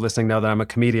 most of you listening know that I'm a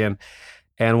comedian.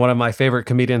 And one of my favorite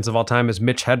comedians of all time is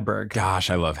Mitch Hedberg. Gosh,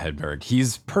 I love Hedberg.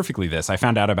 He's perfectly this. I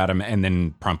found out about him and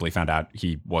then promptly found out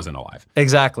he wasn't alive.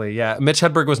 Exactly, yeah. Mitch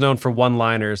Hedberg was known for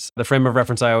one-liners. The frame of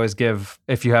reference I always give,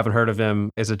 if you haven't heard of him,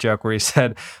 is a joke where he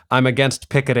said, "I'm against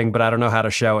picketing, but I don't know how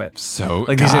to show it." So,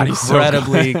 like God, these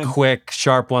incredibly quick,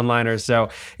 sharp one-liners. So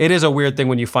it is a weird thing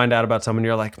when you find out about someone,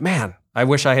 you're like, man, I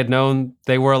wish I had known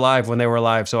they were alive when they were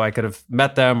alive so I could have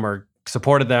met them or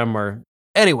supported them or...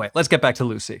 Anyway, let's get back to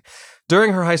Lucy.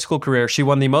 During her high school career, she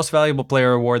won the Most Valuable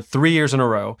Player award 3 years in a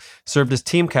row, served as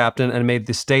team captain, and made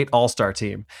the state all-star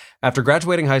team. After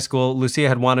graduating high school, Lucia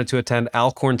had wanted to attend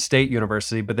Alcorn State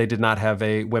University, but they did not have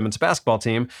a women's basketball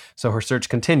team, so her search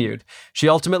continued. She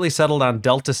ultimately settled on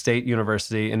Delta State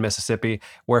University in Mississippi,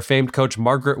 where famed coach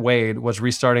Margaret Wade was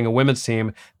restarting a women's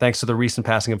team thanks to the recent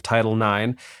passing of Title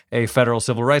IX, a federal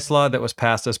civil rights law that was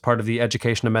passed as part of the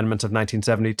Education Amendments of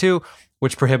 1972,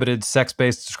 which prohibited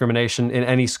sex-based discrimination in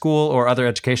any school or other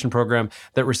education program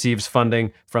that receives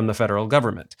funding from the federal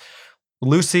government.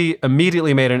 Lucy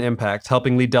immediately made an impact,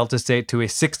 helping lead Delta State to a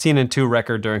 16-2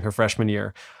 record during her freshman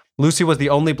year. Lucy was the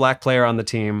only black player on the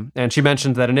team, and she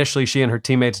mentioned that initially she and her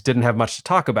teammates didn't have much to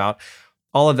talk about.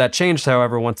 All of that changed,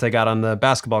 however, once they got on the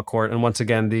basketball court, and once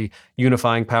again, the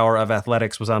unifying power of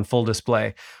athletics was on full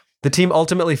display. The team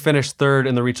ultimately finished third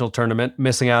in the regional tournament,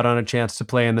 missing out on a chance to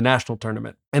play in the national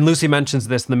tournament. And Lucy mentions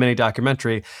this in the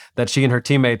mini-documentary, that she and her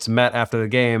teammates met after the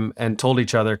game and told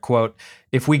each other, quote,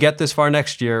 "If we get this far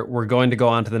next year, we're going to go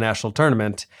on to the national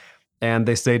tournament." And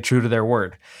they stayed true to their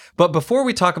word. But before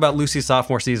we talk about Lucy's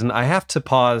sophomore season, I have to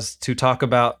pause to talk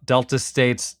about Delta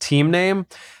State's team name.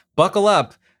 Buckle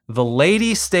up, the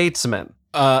Lady Statesmen.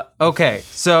 Okay,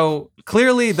 so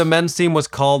clearly the men's team was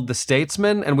called the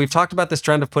Statesmen, and we've talked about this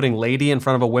trend of putting lady in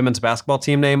front of a women's basketball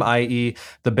team name, i.e.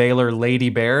 the Baylor Lady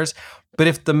Bears. But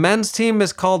if the men's team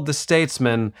is called the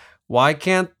Statesmen, why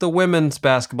can't the women's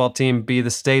basketball team be the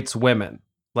States Women?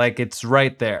 Like, it's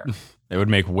right there. It would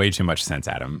make way too much sense,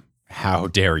 Adam. How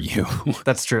dare you?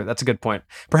 That's true. That's a good point.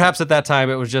 Perhaps at that time,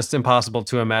 it was just impossible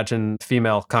to imagine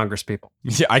female congresspeople.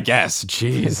 Yeah, I guess.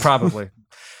 Jeez. Probably.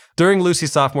 During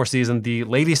Lucy's sophomore season, the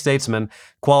Lady Statesmen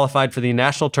qualified for the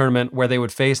national tournament where they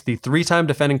would face the three-time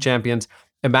defending champions,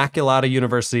 Immaculata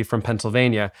University from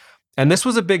Pennsylvania. And this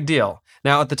was a big deal.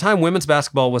 Now, at the time, women's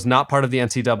basketball was not part of the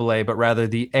NCAA, but rather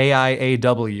the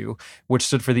AIAW, which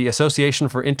stood for the Association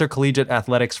for Intercollegiate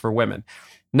Athletics for Women.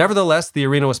 Nevertheless, the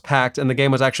arena was packed, and the game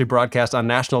was actually broadcast on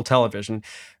national television.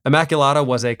 Immaculata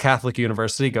was a Catholic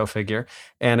university, go figure,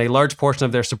 and a large portion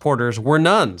of their supporters were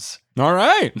nuns. All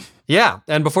right. Yeah,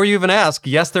 and before you even ask,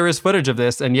 yes, there is footage of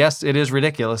this, and yes, it is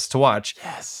ridiculous to watch.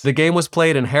 Yes. The game was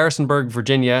played in Harrisonburg,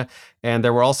 Virginia, and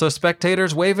there were also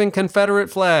spectators waving Confederate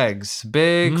flags.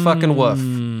 Big fucking woof.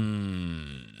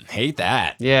 Hate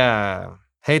that. Yeah.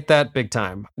 Hate that big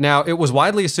time. Now, it was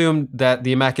widely assumed that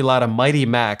the Immaculata Mighty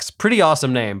Max, pretty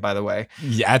awesome name, by the way.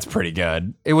 Yeah, it's pretty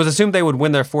good. It was assumed they would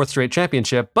win their 4th straight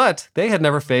championship, but they had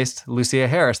never faced Lucia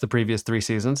Harris the previous 3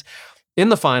 seasons. In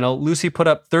the final, Lucy put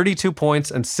up 32 points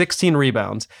and 16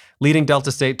 rebounds, leading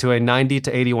Delta State to a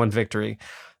 90-81 victory.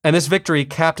 And this victory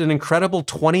capped an incredible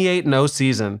 28-0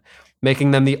 season, making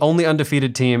them the only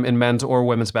undefeated team in men's or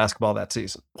women's basketball that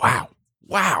season.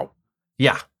 Wow.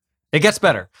 Yeah, it gets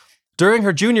better. During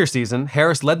her junior season,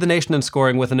 Harris led the nation in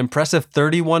scoring with an impressive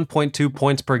 31.2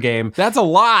 points per game. That's a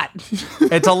lot.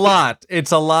 It's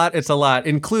a lot,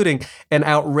 including an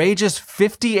outrageous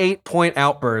 58-point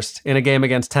outburst in a game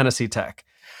against Tennessee Tech.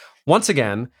 Once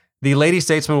again, the Lady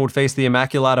Statesman would face the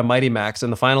Immaculata Mighty Max in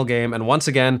the final game, and once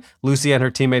again, Lucy and her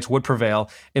teammates would prevail.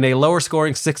 In a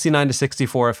lower-scoring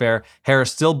 69-64 affair,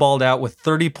 Harris still balled out with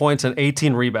 30 points and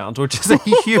 18 rebounds, which is a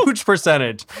huge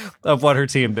percentage of what her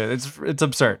team did. It's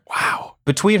absurd. Wow.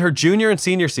 Between her junior and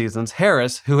senior seasons,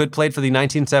 Harris, who had played for the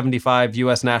 1975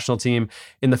 U.S. national team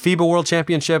in the FIBA World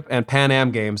Championship and Pan Am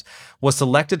Games, was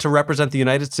selected to represent the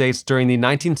United States during the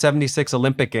 1976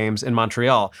 Olympic Games in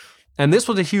Montreal. And this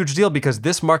was a huge deal because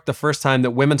this marked the first time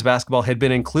that women's basketball had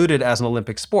been included as an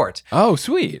Olympic sport. Oh,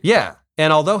 sweet. Yeah.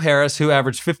 And although Harris, who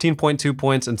averaged 15.2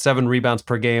 points and 7 rebounds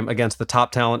per game against the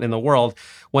top talent in the world,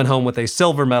 went home with a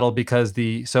silver medal because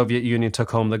the Soviet Union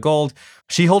took home the gold,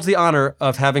 she holds the honor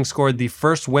of having scored the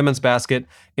first women's basket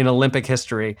in Olympic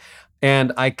history.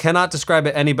 And I cannot describe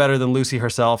it any better than Lucy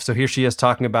herself, so here she is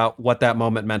talking about what that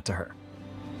moment meant to her.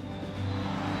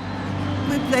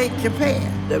 We played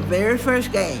Japan, the very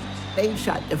first game. They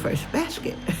shot the first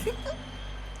basket,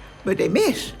 but they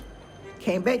missed.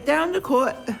 Came back down the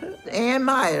court. Ann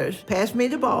Myers passed me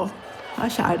the ball. I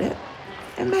shot it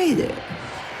and made it.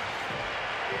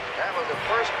 That was the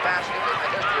first basket in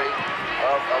the history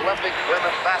of Olympic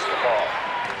women's basketball.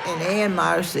 And Ann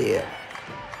Myers said,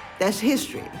 "That's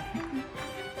history."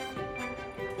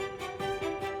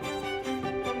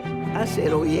 I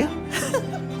said, "Oh yeah,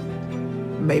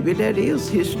 maybe that is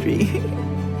history."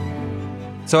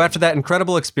 So after that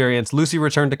incredible experience, Lucy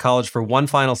returned to college for one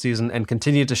final season and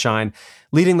continued to shine,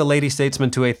 leading the Lady Statesman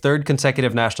to a 3rd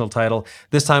consecutive national title,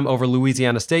 this time over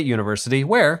Louisiana State University,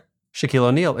 where Shaquille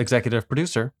O'Neal, executive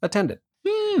producer, attended.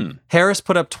 Harris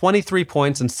put up 23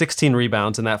 points and 16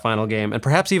 rebounds in that final game, and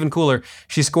perhaps even cooler,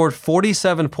 she scored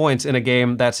 47 points in a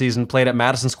game that season played at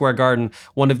Madison Square Garden,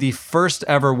 one of the first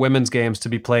ever women's games to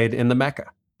be played in the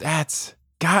Mecca. That's...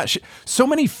 Gosh, so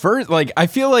many first. Like, I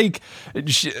feel like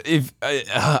if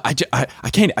I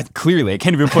can't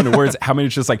even put into words how many.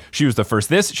 It's just like she was the first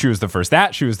this, she was the first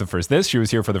that, she was the first this, she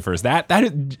was here for the first that. I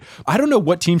don't know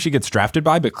what team she gets drafted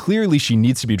by, but clearly she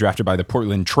needs to be drafted by the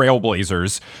Portland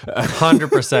Trailblazers.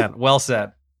 100%. Well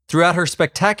said. Throughout her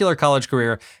spectacular college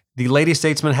career, the Lady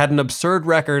Statesman had an absurd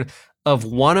record of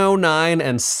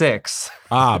 109-6.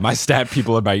 My stat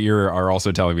people in my ear are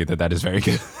also telling me that is very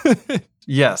good.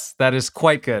 Yes, that is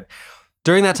quite good.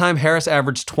 During that time, Harris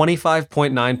averaged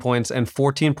 25.9 points and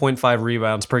 14.5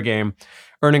 rebounds per game,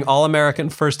 earning All-American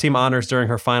first-team honors during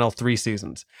her final 3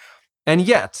 seasons. And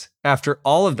yet, after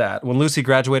all of that, when Lucy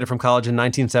graduated from college in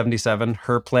 1977,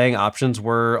 her playing options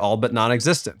were all but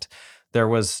non-existent. There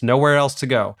was nowhere else to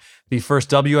go. The first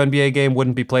WNBA game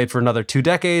wouldn't be played for another 2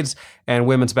 decades, and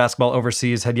women's basketball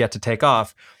overseas had yet to take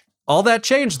off. All that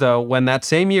changed, though, when that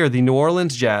same year, the New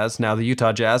Orleans Jazz, now the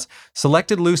Utah Jazz,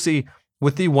 selected Lucy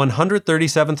with the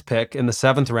 137th pick in the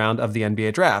 7th round of the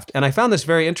NBA draft. And I found this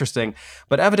very interesting,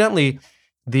 but evidently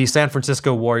the San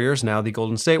Francisco Warriors, now the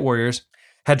Golden State Warriors,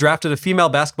 had drafted a female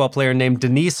basketball player named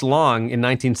Denise Long in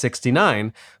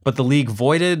 1969, but the league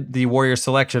voided the Warriors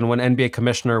selection when NBA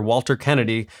Commissioner Walter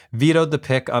Kennedy vetoed the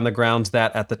pick on the grounds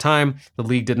that, at the time, the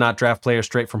league did not draft players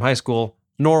straight from high school,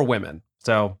 nor women.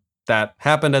 So that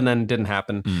happened and then didn't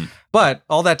happen. But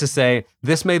all that to say,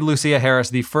 this made Lucia Harris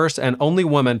the first and only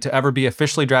woman to ever be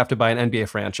officially drafted by an NBA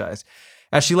franchise.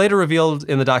 As she later revealed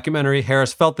in the documentary,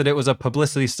 Harris felt that it was a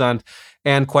publicity stunt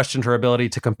and questioned her ability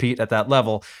to compete at that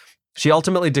level. She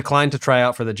ultimately declined to try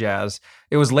out for the Jazz.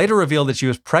 It was later revealed that she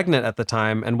was pregnant at the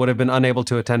time and would have been unable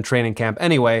to attend training camp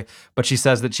anyway, but she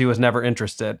says that she was never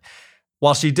interested.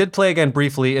 While she did play again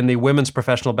briefly in the Women's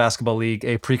Professional Basketball League,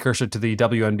 a precursor to the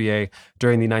WNBA,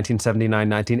 during the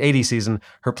 1979-1980 season,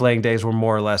 her playing days were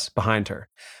more or less behind her.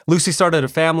 Lucy started a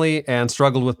family and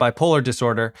struggled with bipolar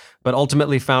disorder, but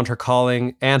ultimately found her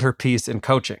calling and her peace in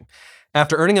coaching.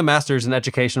 After earning a master's in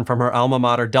education from her alma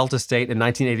mater, Delta State, in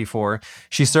 1984,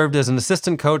 she served as an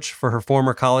assistant coach for her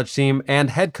former college team and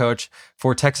head coach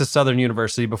for Texas Southern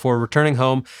University before returning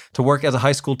home to work as a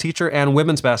high school teacher and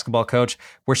women's basketball coach,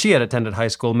 where she had attended high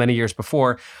school many years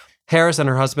before. Harris and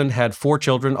her husband had 4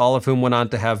 children, all of whom went on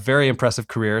to have very impressive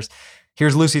careers.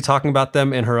 Here's Lucy talking about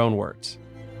them in her own words.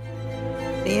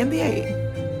 The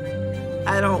NBA,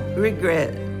 I don't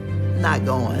regret not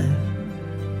going.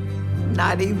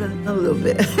 Not even a little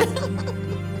bit.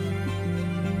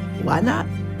 Why not?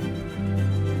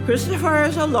 Christopher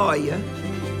is a lawyer.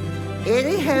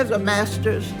 Eddie has a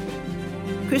master's.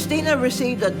 Christina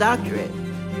received a doctorate.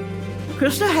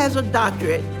 Krista has a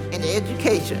doctorate in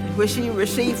education, which she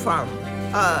received from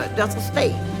Delta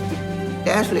State.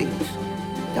 The athletes,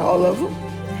 all of them.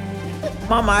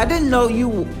 Mama, I didn't know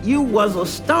you was a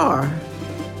star.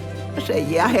 I said,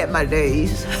 yeah, I had my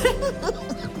days.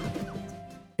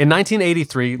 In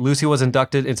 1983, Lucy was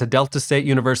inducted into Delta State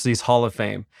University's Hall of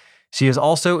Fame. She is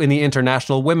also in the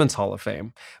International Women's Hall of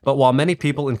Fame. But while many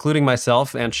people, including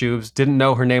myself and Shubes, didn't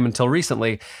know her name until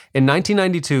recently, in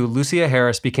 1992, Lucia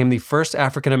Harris became the first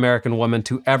African-American woman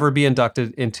to ever be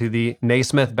inducted into the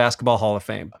Naismith Basketball Hall of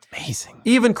Fame. Amazing.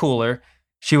 Even cooler,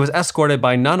 she was escorted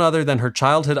by none other than her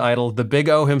childhood idol, the Big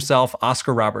O himself,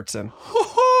 Oscar Robertson.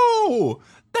 Oh,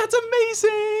 that's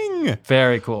amazing.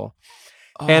 Very cool.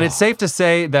 And it's safe to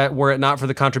say that were it not for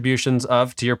the contributions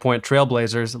of, to your point,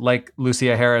 trailblazers like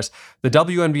Lucia Harris, the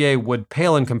WNBA would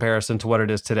pale in comparison to what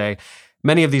it is today.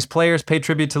 Many of these players paid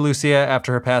tribute to Lucia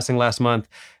after her passing last month,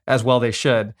 as well they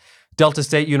should. Delta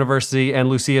State University and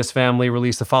Lucia's family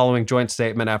released the following joint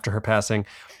statement after her passing.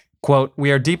 Quote,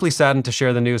 "We are deeply saddened to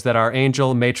share the news that our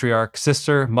angel, matriarch,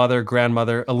 sister, mother,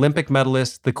 grandmother, Olympic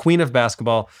medalist, the queen of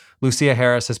basketball, Lucia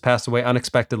Harris, has passed away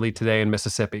unexpectedly today in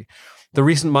Mississippi. The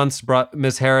recent months brought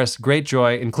Ms. Harris great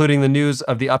joy, including the news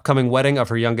of the upcoming wedding of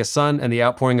her youngest son and the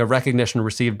outpouring of recognition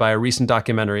received by a recent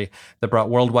documentary that brought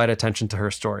worldwide attention to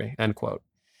her story," end quote.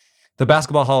 The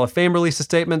Basketball Hall of Fame released a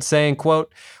statement saying,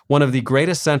 quote, "One of the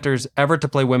greatest centers ever to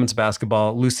play women's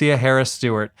basketball, Lucia Harris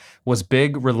Stewart, was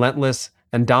big, relentless,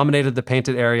 and dominated the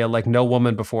painted area like no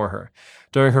woman before her.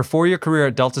 During her 4-year career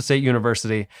at Delta State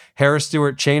University, Harris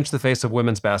Stewart changed the face of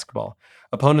women's basketball.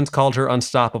 Opponents called her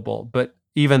unstoppable, but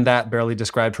even that barely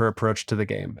described her approach to the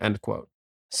game," end quote.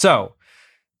 So,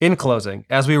 in closing,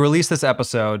 as we release this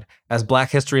episode, as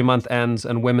Black History Month ends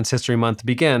and Women's History Month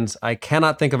begins, I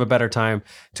cannot think of a better time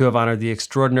to have honored the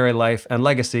extraordinary life and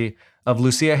legacy of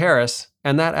Lucia Harris,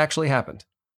 and that actually happened.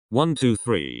 1, 2,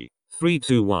 3. 3,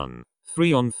 2, 1.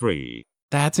 3 on 3.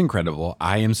 That's incredible.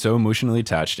 I am so emotionally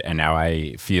touched, and now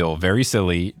I feel very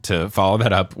silly to follow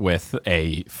that up with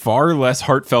a far less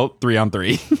heartfelt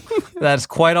 3-on-3. That's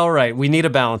quite all right. We need a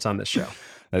balance on this show.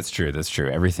 That's true.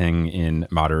 Everything in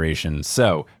moderation.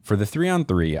 So for the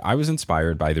 3-on-3, I was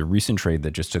inspired by the recent trade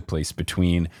that just took place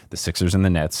between the Sixers and the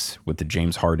Nets with the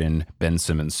James Harden, Ben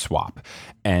Simmons swap.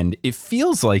 And it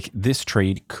feels like this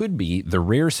trade could be the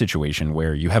rare situation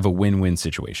where you have a win-win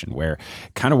situation where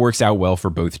it kind of works out well for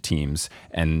both teams.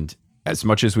 And as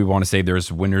much as we want to say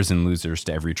there's winners and losers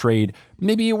to every trade,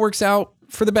 maybe it works out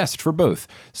for the best for both.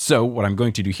 So what I'm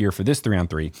going to do here for this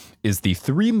 3-on-3 is the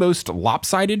 3 most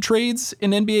lopsided trades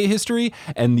in NBA history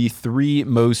and the 3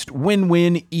 most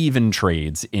win-win even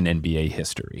trades in NBA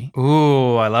history.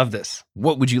 Ooh, I love this.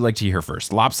 What would you like to hear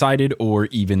first, lopsided or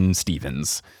even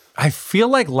Stevens? I feel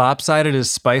like lopsided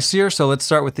is spicier, so let's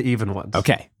start with the even ones.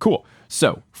 Okay, cool.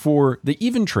 So for the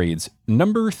even trades,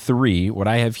 number 3, what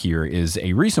I have here is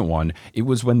a recent one. It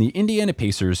was when the Indiana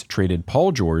Pacers traded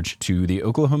Paul George to the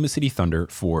Oklahoma City Thunder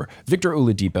for Victor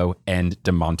Oladipo and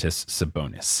Domantas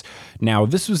Sabonis. Now,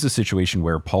 this was a situation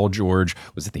where Paul George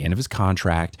was at the end of his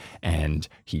contract and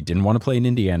he didn't want to play in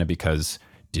Indiana because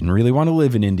didn't really want to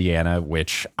live in Indiana,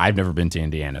 which I've never been to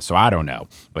Indiana, so I don't know.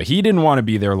 But he didn't want to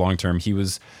be there long term. He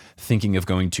was thinking of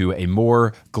going to a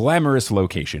more glamorous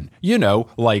location,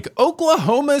 like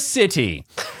Oklahoma City.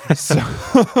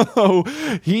 So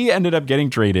he ended up getting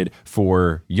traded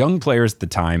for young players at the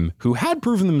time who had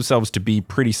proven themselves to be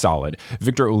pretty solid,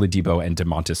 Victor Oladipo and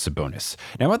Domantas Sabonis.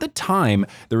 Now, at the time,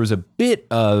 there was a bit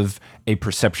of a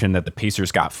perception that the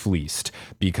Pacers got fleeced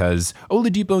because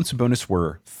Oladipo and Sabonis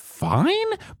were fine,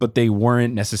 but they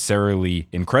weren't necessarily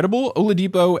incredible.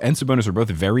 Oladipo and Sabonis were both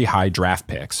very high draft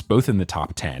picks, both in the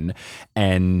top 10.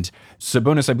 And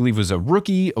Sabonis, I believe, was a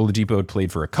rookie. Oladipo had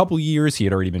played for a couple years. He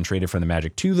had already been traded from the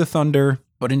Magic to the Thunder.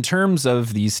 But in terms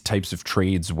of these types of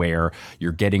trades where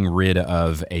you're getting rid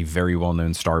of a very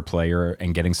well-known star player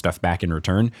and getting stuff back in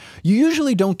return, you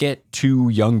usually don't get 2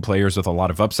 young players with a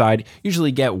lot of upside. You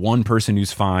usually get one person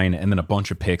who's fine and then a bunch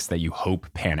of picks that you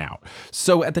hope pan out.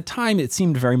 So at the time, it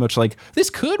seemed very much like this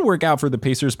could work out for the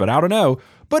Pacers, but I don't know.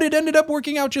 But it ended up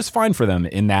working out just fine for them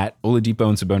in that Oladipo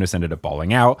and Sabonis ended up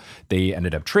balling out. They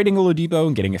ended up trading Oladipo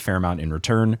and getting a fair amount in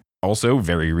return. Also,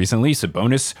 very recently,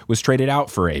 Sabonis was traded out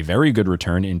for a very good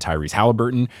return in Tyrese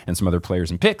Halliburton and some other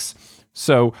players and picks.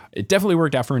 So it definitely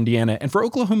worked out for Indiana. And for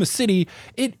Oklahoma City,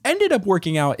 it ended up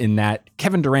working out in that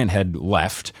Kevin Durant had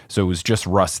left. So it was just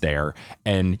Russ there.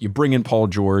 And you bring in Paul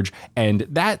George. And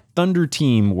that Thunder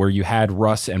team where you had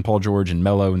Russ and Paul George and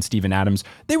Melo and Steven Adams,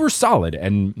 they were solid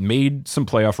and made some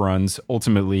playoff runs.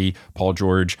 Ultimately, Paul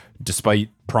George, despite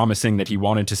promising that he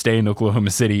wanted to stay in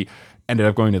Oklahoma City, ended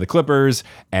up going to the Clippers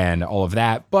and all of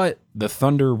that. But the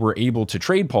Thunder were able to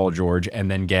trade Paul George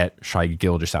and then get Shai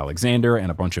Gilgeous-Alexander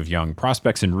and a bunch of young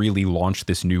prospects and really launch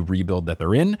this new rebuild that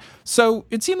they're in. So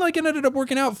it seemed like it ended up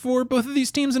working out for both of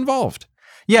these teams involved.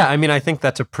 Yeah, I mean, I think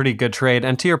that's a pretty good trade.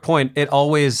 And to your point, it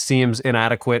always seems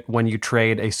inadequate when you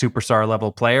trade a superstar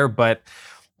level player, but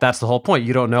that's the whole point.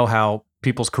 You don't know how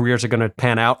people's careers are going to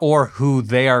pan out or who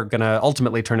they are going to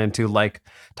ultimately turn into, like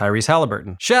Tyrese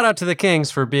Halliburton. Shout out to the Kings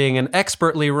for being an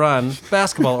expertly run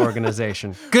basketball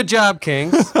organization. Good job,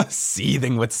 Kings.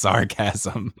 Seething with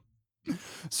sarcasm.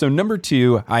 So number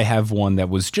 2, I have one that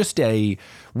was just a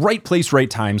right place, right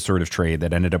time sort of trade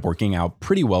that ended up working out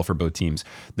pretty well for both teams.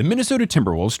 The Minnesota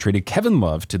Timberwolves traded Kevin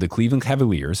Love to the Cleveland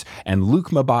Cavaliers and Luc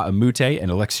Mbah a Moute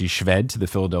and Alexei Shved to the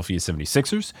Philadelphia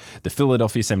 76ers. The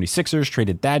Philadelphia 76ers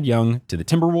traded Thad Young to the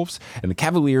Timberwolves, and the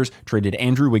Cavaliers traded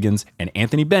Andrew Wiggins and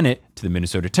Anthony Bennett to the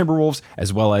Minnesota Timberwolves,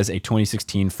 as well as a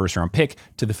 2016 first-round pick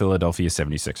to the Philadelphia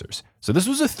 76ers. So this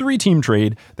was a 3-team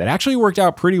trade that actually worked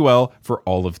out pretty well for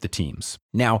all of the teams.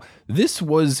 Now, this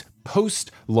was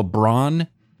post-LeBron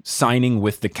signing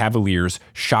with the Cavaliers,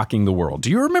 shocking the world.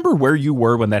 Do you remember where you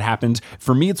were when that happened?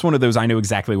 For me, it's one of those I know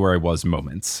exactly where I was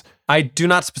moments. I do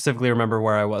not specifically remember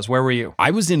where I was. Where were you? I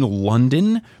was in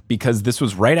London because this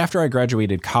was right after I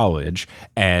graduated college,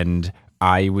 and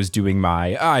I was doing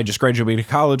I just graduated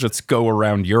college, let's go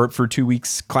around Europe for 2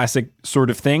 weeks classic sort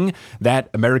of thing that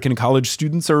American college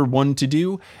students are one to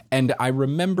do. And I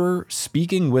remember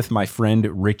speaking with my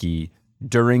friend Ricky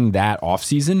during that off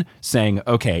season saying,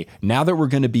 okay, now that we're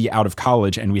going to be out of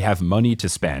college and we have money to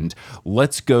spend,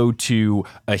 let's go to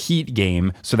a Heat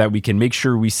game so that we can make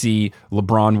sure we see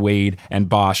LeBron, Wade, and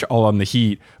Bosh all on the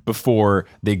Heat before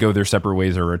they go their separate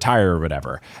ways or retire or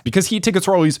whatever. Because Heat tickets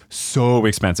were always so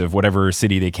expensive, whatever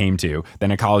city they came to,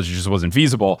 then in college it just wasn't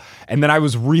feasible. And then I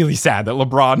was really sad that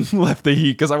LeBron left the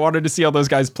Heat because I wanted to see all those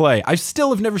guys play. I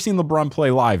still have never seen LeBron play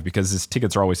live because his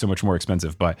tickets are always so much more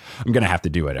expensive, but I'm going to have to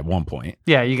do it at one point.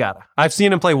 Yeah, you gotta. I've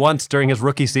seen him play once during his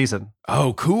rookie season.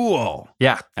 Oh, cool.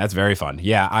 Yeah. That's very fun.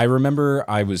 Yeah, I remember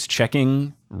I was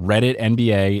checking Reddit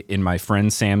NBA in my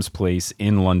friend Sam's place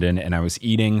in London, and I was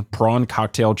eating prawn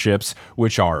cocktail chips,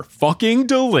 which are fucking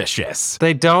delicious.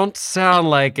 They don't sound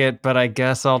like it, but I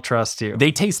guess I'll trust you.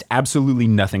 They taste absolutely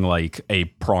nothing like a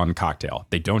prawn cocktail.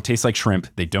 They don't taste like shrimp.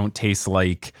 They don't taste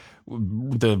like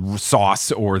the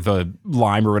sauce or the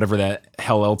lime or whatever the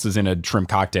hell else is in a shrimp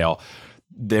cocktail.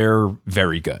 They're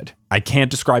very good. I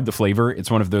can't describe the flavor. It's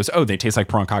one of those, they taste like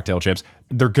prawn cocktail chips.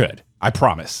 They're good. I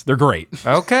promise. They're great.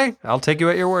 Okay. I'll take you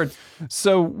at your word.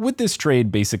 So with this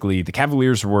trade, basically, the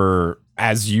Cavaliers were,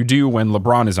 as you do when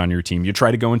LeBron is on your team, you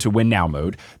try to go into win now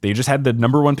mode. They just had the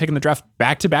number 1 pick in the draft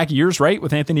back-to-back years, right?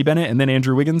 With Anthony Bennett and then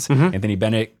Andrew Wiggins. Mm-hmm. Anthony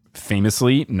Bennett,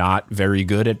 famously not very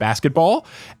good at basketball.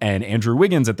 And Andrew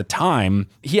Wiggins at the time,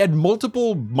 he had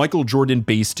multiple Michael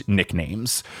Jordan-based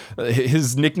nicknames.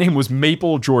 His nickname was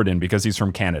Maple Jordan because he's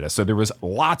from Canada. So there was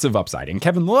lots of upside. And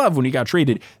Kevin Love, when he got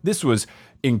traded, this was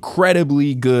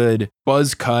incredibly good,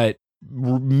 buzz cut,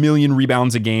 million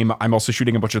rebounds a game. I'm also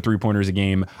shooting a bunch of 3-pointers a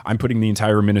game. I'm putting the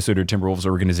entire Minnesota Timberwolves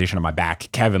organization on my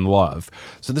back, Kevin Love.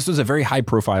 So this was a very high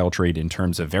profile trade in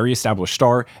terms of very established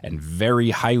star and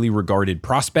very highly regarded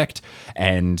prospect.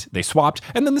 And they swapped.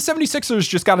 And then the 76ers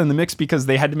just got in the mix because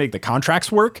they had to make the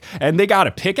contracts work and they got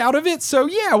a pick out of it. So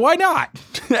yeah, why not?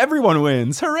 Everyone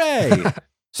wins. Hooray.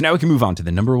 So now we can move on to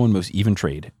the number 1 most even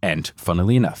trade. And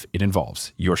funnily enough, it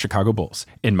involves your Chicago Bulls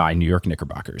and my New York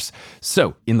Knickerbockers.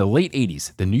 So in the late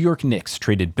 80s, the New York Knicks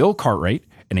traded Bill Cartwright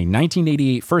and a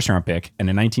 1988 first-round pick and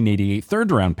a 1988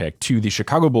 third-round pick to the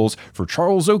Chicago Bulls for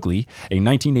Charles Oakley, a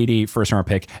 1988 first-round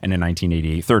pick and a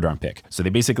 1988 third-round pick. So they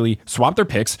basically swapped their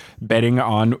picks, betting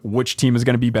on which team is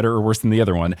going to be better or worse than the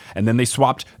other one, and then they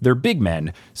swapped their big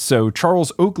men. So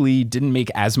Charles Oakley didn't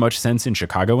make as much sense in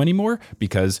Chicago anymore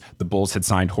because the Bulls had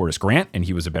signed Horace Grant, and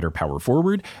he was a better power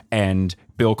forward, and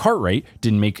Bill Cartwright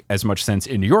didn't make as much sense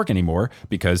in New York anymore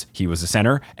because he was a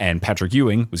center and Patrick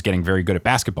Ewing was getting very good at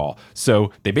basketball.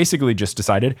 So they basically just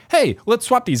decided, hey, let's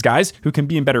swap these guys who can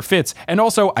be in better fits. And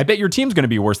also, I bet your team's going to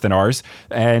be worse than ours.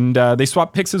 And they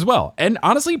swapped picks as well. And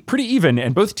honestly, pretty even.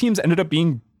 And both teams ended up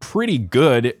being pretty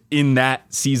good in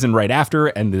that season right after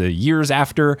and the years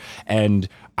after. And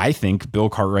I think Bill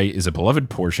Cartwright is a beloved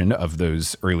portion of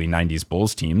those early 90s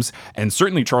Bulls teams. And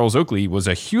certainly Charles Oakley was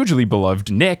a hugely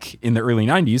beloved Knick in the early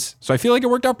 90s. So I feel like it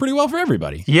worked out pretty well for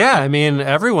everybody. Yeah, I mean,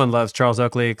 everyone loves Charles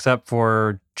Oakley except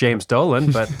for James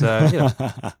Dolan, but, you know.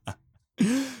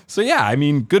 So yeah, I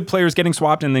mean, good players getting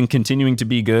swapped and then continuing to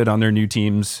be good on their new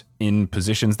teams in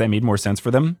positions that made more sense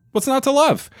for them. What's not to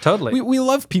love? Totally. We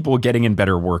love people getting in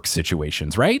better work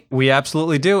situations, right? We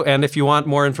absolutely do. And if you want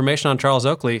more information on Charles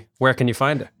Oakley, where can you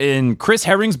find it? In Chris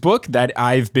Herring's book that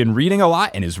I've been reading a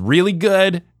lot and is really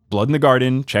good, Blood in the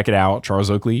Garden, check it out. Charles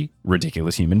Oakley,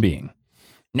 ridiculous human being.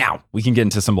 Now, we can get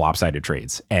into some lopsided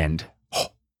trades and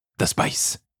the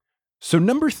spice. So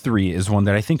number 3 is one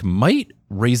that I think might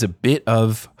raise a bit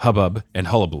of hubbub and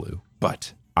hullabaloo,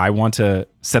 but I want to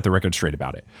set the record straight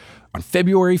about it. On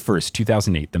February 1st,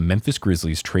 2008, the Memphis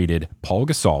Grizzlies traded Paul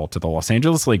Gasol to the Los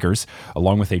Angeles Lakers,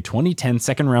 along with a 2010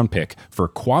 second-round pick for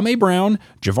Kwame Brown,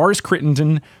 Javaris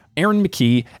Crittenton, Aaron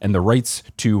McKee, and the rights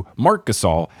to Marc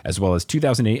Gasol, as well as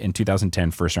 2008 and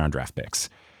 2010 first-round draft picks.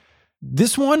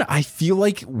 This one, I feel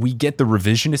like we get the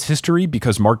revisionist history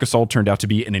because Marc Gasol turned out to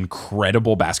be an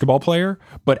incredible basketball player.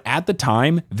 But at the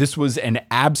time, this was an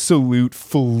absolute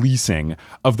fleecing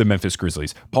of the Memphis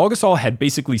Grizzlies. Paul Gasol had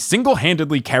basically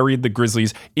single-handedly carried the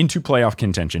Grizzlies into playoff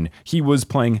contention. He was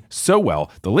playing so well.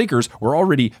 The Lakers were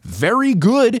already very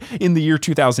good in the year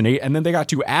 2008, and then they got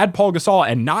to add Paul Gasol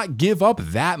and not give up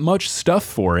that much stuff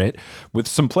for it with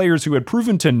some players who had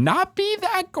proven to not be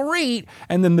that great.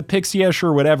 And then the picks, yeah,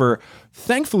 sure, whatever.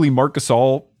 Thankfully, Marc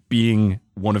Gasol, being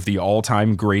one of the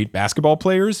all-time great basketball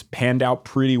players, panned out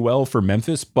pretty well for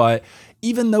Memphis. But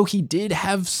even though he did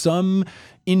have some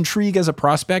intrigue as a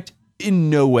prospect, in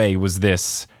no way was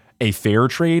this a fair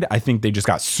trade. I think they just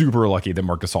got super lucky that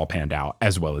Marc Gasol panned out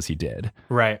as well as he did.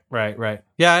 Right.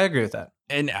 Yeah, I agree with that.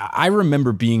 And I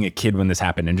remember being a kid when this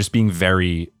happened and just being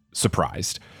very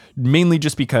surprised, mainly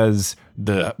just because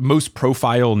the most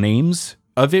profile names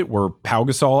of it were Pau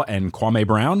Gasol and Kwame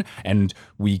Brown, and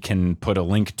we can put a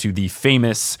link to the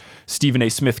famous Stephen A.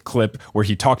 Smith clip where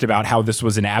he talked about how this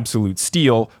was an absolute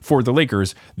steal for the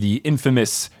Lakers, the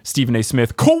infamous Stephen A.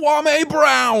 Smith Kwame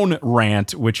Brown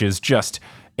rant, which is just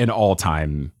an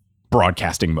all-time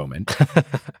broadcasting moment.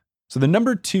 So the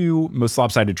number 2 most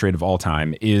lopsided trade of all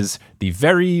time is the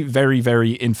very, very,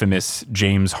 very infamous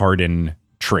James Harden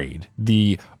trade,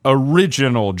 the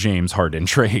original James Harden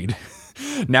trade.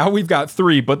 Now we've got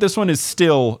 3, but this one is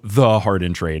still the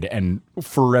Harden trade and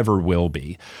forever will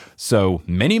be. So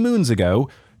many moons ago,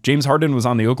 James Harden was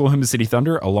on the Oklahoma City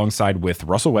Thunder alongside with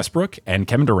Russell Westbrook and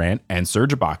Kevin Durant and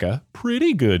Serge Ibaka.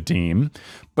 Pretty good team.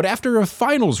 But after a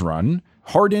finals run,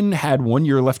 Harden had 1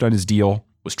 year left on his deal,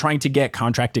 was trying to get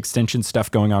contract extension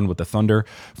stuff going on with the Thunder.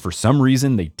 For some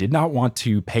reason, they did not want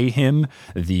to pay him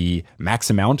the max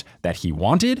amount that he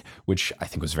wanted, which I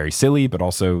think was very silly, but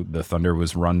also the Thunder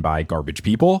was run by garbage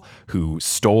people who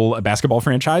stole a basketball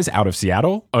franchise out of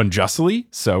Seattle unjustly,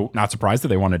 so not surprised that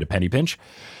they wanted a penny pinch.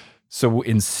 So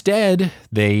instead,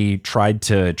 they tried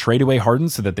to trade away Harden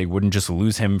so that they wouldn't just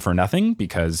lose him for nothing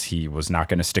because he was not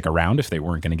going to stick around if they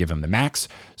weren't going to give him the max.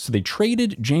 So they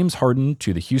traded James Harden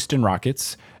to the Houston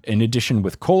Rockets, in addition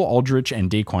with Cole Aldrich and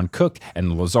Daquan Cook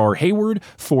and Lazar Hayward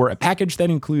for a package that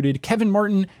included Kevin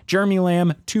Martin, Jeremy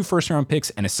Lamb, 2 first-round picks,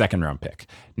 and a second-round pick.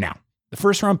 Now, the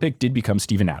first-round pick did become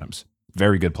Steven Adams.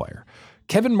 Very good player.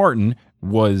 Kevin Martin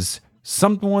was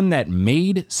someone that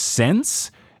made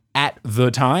sense at the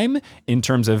time in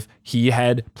terms of he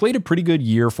had played a pretty good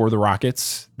year for the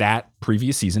Rockets that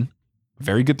previous season,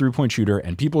 very good 3-point shooter,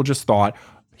 and people just thought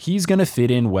he's going to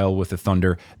fit in well with the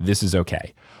Thunder. This is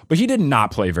okay. But he did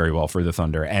not play very well for the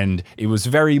Thunder, and it was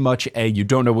very much a you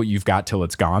don't know what you've got till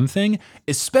it's gone thing,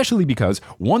 especially because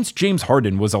once James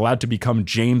Harden was allowed to become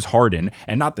James Harden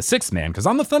and not the 6th man, because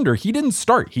on the Thunder, he didn't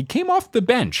start. He came off the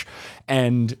bench.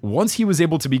 And once he was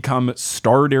able to become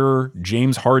starter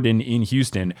James Harden in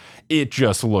Houston, it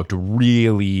just looked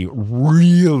really,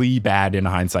 really bad in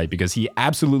hindsight because he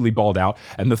absolutely balled out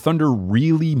and the Thunder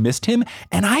really missed him.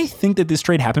 And I think that this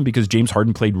trade happened because James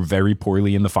Harden played very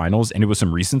poorly in the finals and it was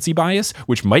some recency bias,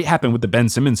 which might happen with the Ben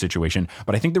Simmons situation.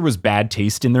 But I think there was bad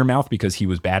taste in their mouth because he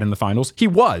was bad in the finals. He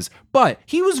was, but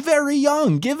he was very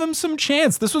young. Give him some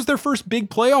chance. This was their first big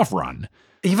playoff run.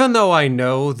 Even though I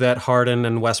know that Harden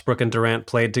and Westbrook and Durant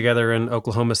played together in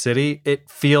Oklahoma City, it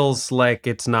feels like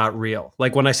it's not real.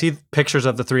 Like when I see pictures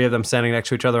of the 3 of them standing next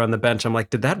to each other on the bench, I'm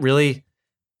like, did that really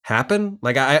happen?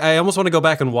 Like, I almost want to go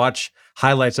back and watch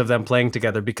highlights of them playing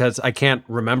together because I can't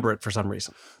remember it for some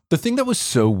reason. The thing that was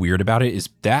so weird about it is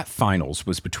that finals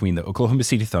was between the Oklahoma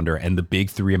City Thunder and the big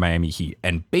three of Miami Heat.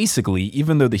 And basically,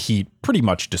 even though the Heat pretty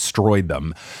much destroyed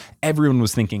them, everyone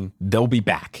was thinking they'll be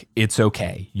back. It's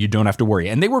okay. You don't have to worry.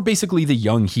 And they were basically the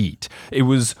young Heat. It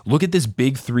was, look at this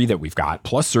big three that we've got,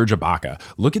 plus Serge Ibaka.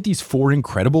 Look at these four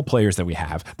incredible players that we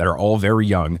have that are all very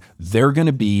young. They're going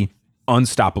to be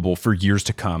unstoppable for years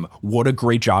to come. What a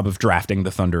great job of drafting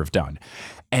the Thunder have done.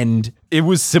 And it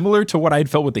was similar to what I had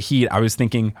felt with the Heat. I was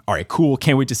thinking, all right, cool.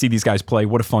 Can't wait to see these guys play.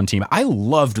 What a fun team. I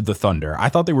loved the Thunder. I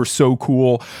thought they were so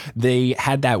cool. They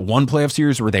had that one playoff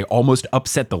series where they almost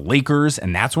upset the Lakers,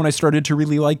 and that's when I started to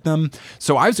really like them.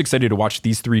 So I was excited to watch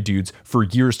these three dudes for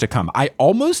years to come. I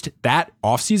almost, that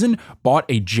offseason, bought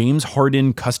a James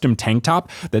Harden custom tank top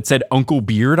that said Uncle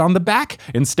Beard on the back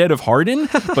instead of Harden,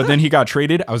 but then he got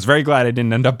traded. I was very glad I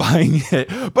didn't end up buying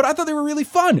it, but I thought they were really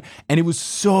fun. And it was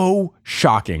so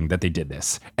shocking that they did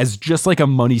this as just like a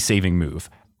money-saving move.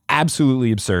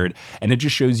 Absolutely absurd. And it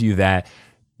just shows you that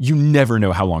you never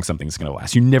know how long something's going to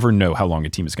last. You never know how long a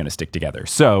team is going to stick together.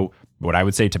 So what I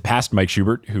would say to past Mike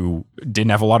Schubert, who didn't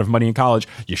have a lot of money in college,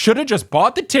 you should have just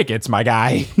bought the tickets, my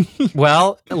guy.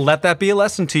 Well, let that be a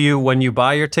lesson to you when you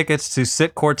buy your tickets to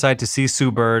sit courtside to see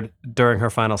Sue Bird during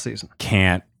her final season.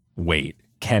 Can't wait.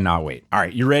 Cannot wait. All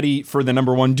right, you ready for the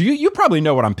number one? You probably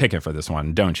know what I'm picking for this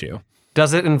one, don't you?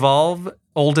 Does it involve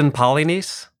Olden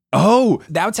Polynice? Oh,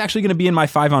 that's actually going to be in my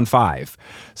 5-on-5.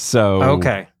 So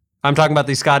okay. I'm talking about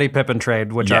the Scottie Pippen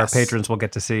trade, which our Yes. patrons will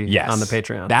get to see Yes. on the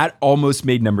Patreon. That almost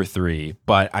made number 3,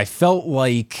 but I felt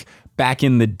like back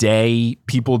in the day,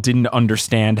 people didn't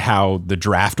understand how the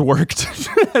draft worked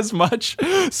as much.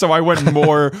 So I went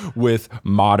more with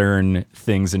modern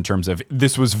things in terms of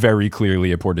this was very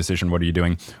clearly a poor decision. What are you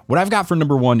doing? What I've got for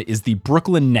number 1 is the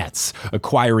Brooklyn Nets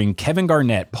acquiring Kevin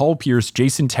Garnett, Paul Pierce,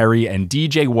 Jason Terry, and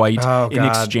DJ White in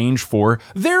exchange for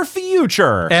their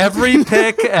future. Every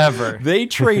pick ever. They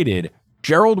traded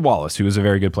Gerald Wallace, who was a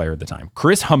very good player at the time,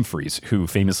 Chris Humphries, who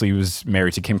famously was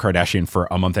married to Kim Kardashian for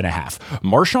a month and a half,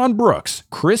 Marshawn Brooks,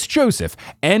 Chris Joseph,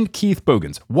 and Keith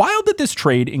Bogans. Wild that this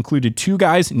trade included 2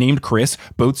 guys named Chris,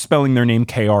 both spelling their name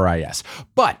K-R-I-S.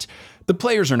 But the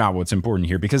players are not what's important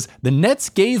here because the Nets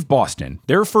gave Boston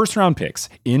their first-round picks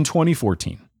in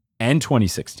 2014 and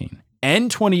 2016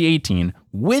 and 2018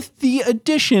 with the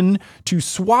addition to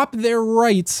swap their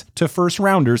rights to first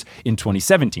rounders in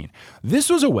 2017. This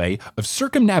was a way of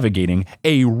circumnavigating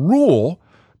a rule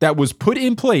that was put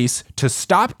in place to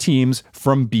stop teams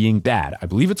from being bad. I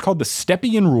believe it's called the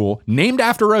Stepien rule, named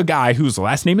after a guy whose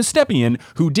last name is Stepien,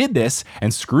 who did this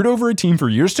and screwed over a team for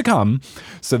years to come.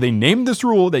 So they named this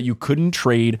rule that you couldn't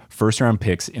trade first round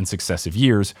picks in successive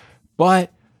years,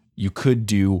 but you could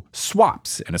do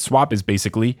swaps. And a swap is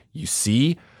basically you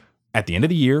see at the end of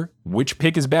the year which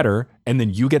pick is better, and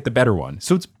then you get the better one.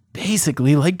 So it's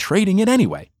basically like trading it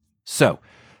anyway. So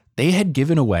they had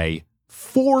given away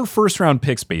 4 first-round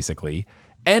picks, basically,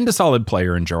 and a solid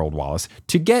player in Gerald Wallace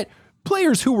to get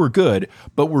players who were good,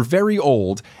 but were very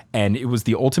old, and it was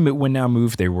the ultimate win-now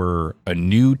move. They were a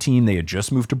new team. They had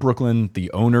just moved to Brooklyn.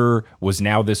 The owner was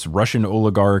now this Russian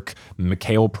oligarch,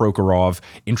 Mikhail Prokhorov.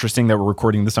 Interesting that we're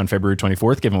recording this on February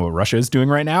 24th, given what Russia is doing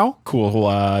right now. Cool,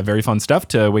 very fun stuff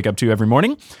to wake up to every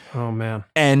morning. Oh, man.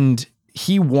 And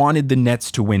he wanted the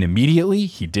Nets to win immediately.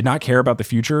 He did not care about the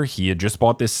future. He had just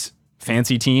bought this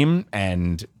fancy team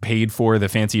and paid for the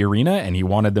fancy arena, and he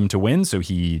wanted them to win, so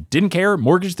he didn't care,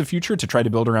 mortgaged the future to try to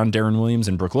build around Darren Williams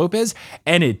and Brook Lopez,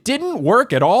 and it didn't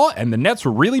work at all, and the Nets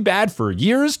were really bad for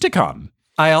years to come.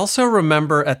 I also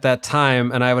remember at that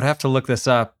time, and I would have to look this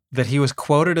up, that he was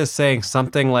quoted as saying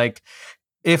something like,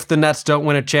 if the Nets don't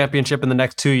win a championship in the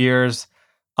next 2 years,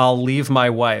 I'll leave my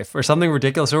wife, or something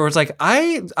ridiculous. Or it's like,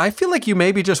 I feel like you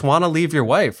maybe just want to leave your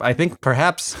wife. I think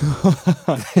perhaps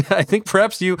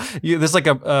you this is like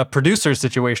a producer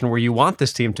situation where you want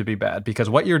this team to be bad because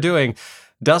what you're doing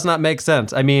does not make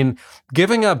sense. I mean,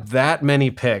 giving up that many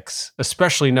picks,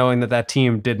 especially knowing that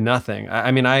team did nothing.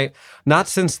 I mean, not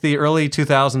since the early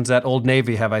 2000s at Old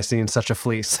Navy have I seen such a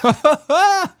fleece.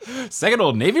 Second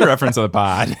Old Navy reference of the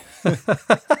pod.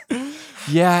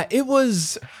 Yeah, it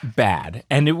was bad.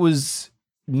 And it was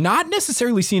not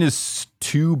necessarily seen as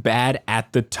too bad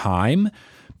at the time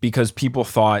because people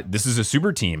thought this is a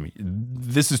super team.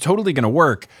 This is totally going to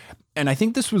work. And I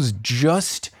think this was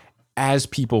just as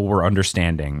people were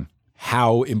understanding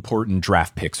how important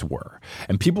draft picks were.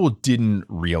 And people didn't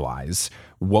realize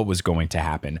what was going to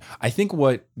happen. I think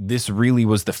what this really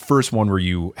was the first one where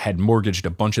you had mortgaged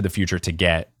a bunch of the future to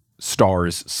get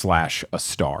stars / a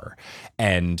star.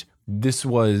 And this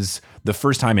was the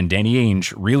first time, and Danny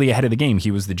Ainge, really ahead of the game,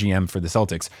 he was the GM for the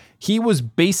Celtics. He was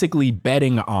basically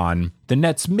betting on the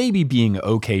Nets maybe being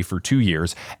okay for 2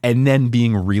 years and then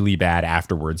being really bad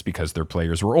afterwards because their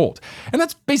players were old. And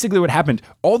that's basically what happened.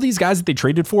 All these guys that they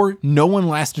traded for, no one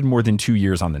lasted more than 2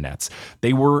 years on the Nets.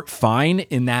 They were fine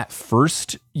in that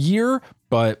first year,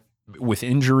 but with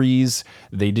injuries,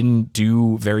 they didn't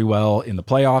do very well in the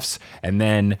playoffs. And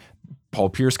then Paul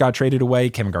Pierce got traded away.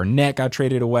 Kevin Garnett got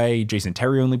traded away. Jason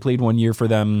Terry only played 1 year for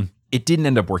them. It didn't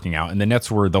end up working out. And the Nets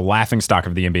were the laughingstock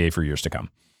of the NBA for years to come.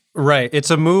 Right. It's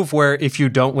a move where if you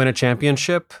don't win a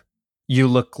championship, you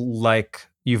look like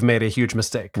you've made a huge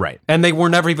mistake. Right. And they were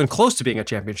never even close to being a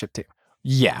championship team.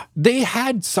 Yeah, they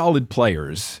had solid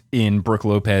players in Brooke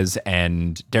Lopez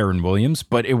and Darren Williams,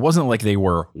 but it wasn't like they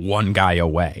were one guy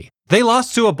away. They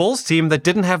lost to a Bulls team that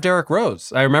didn't have Derrick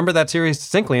Rose. I remember that series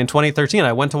distinctly in 2013.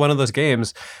 I went to one of those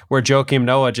games where Joakim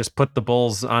Noah just put the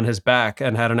Bulls on his back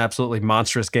and had an absolutely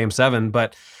monstrous Game 7,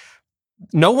 but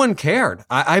no one cared.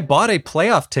 I bought a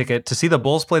playoff ticket to see the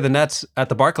Bulls play the Nets at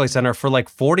the Barclays Center for like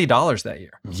 $40 that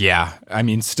year. Yeah, I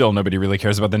mean, still nobody really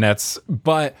cares about the Nets,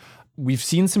 but we've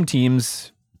seen some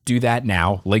teams do that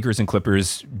now. Lakers and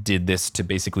Clippers did this to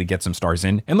basically get some stars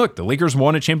in. And look, the Lakers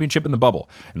won a championship in the bubble.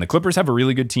 And the Clippers have a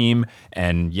really good team.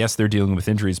 And yes, they're dealing with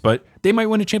injuries, but they might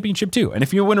win a championship too. And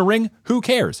if you win a ring, who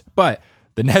cares? But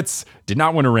the Nets did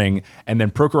not win a ring. And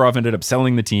then Prokhorov ended up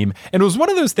selling the team. And it was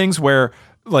one of those things where,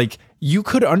 like, you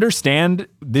could understand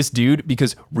this dude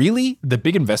because really the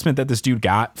big investment that this dude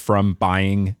got from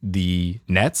buying the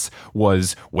Nets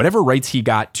was whatever rights he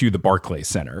got to the Barclays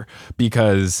Center,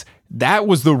 because that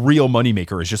was the real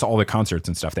moneymaker, is just all the concerts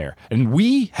and stuff there. And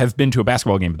we have been to a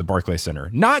basketball game at the Barclays Center.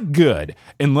 Not good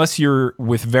unless you're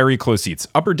with very close seats.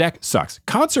 Upper deck sucks.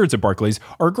 Concerts at Barclays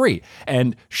are great.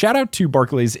 And shout out to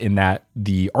Barclays in that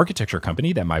the architecture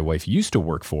company that my wife used to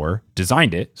work for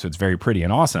designed it. So it's very pretty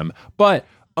and awesome. But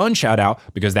unshout out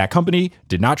because that company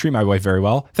did not treat my wife very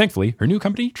well. Thankfully, her new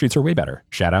company treats her way better.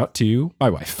 Shout out to my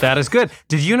wife. That is good.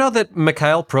 Did you know that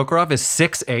Mikhail Prokhorov is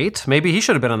 6'8"? Maybe he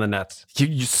should have been on the Nets.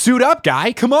 You suit up,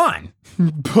 guy. Come on.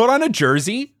 Put on a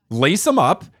jersey, lace him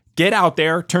up, get out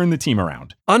there, turn the team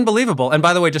around. Unbelievable. And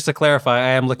by the way, just to clarify,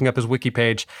 I am looking up his wiki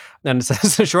page, and it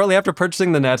says shortly after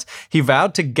purchasing the Nets, he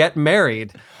vowed to get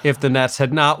married if the Nets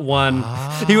had not won.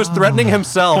 He was threatening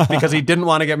himself because he didn't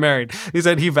want to get married. He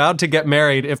said he vowed to get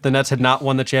married if the Nets had not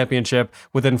won the championship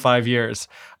within 5 years.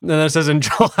 And then it says in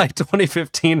July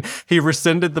 2015, he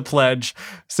rescinded the pledge,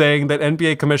 saying that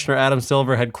NBA Commissioner Adam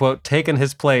Silver had, quote, taken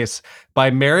his place by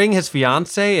marrying his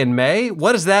fiance in May.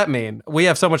 What does that mean? We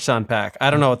have so much to unpack. I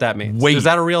don't know what that means. Wait, is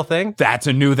that a real thing? That's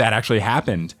a new that actually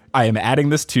happened. I am adding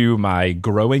this to my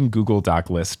growing Google Doc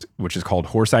list, which is called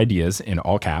Horse Ideas in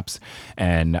all caps.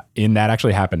 And in that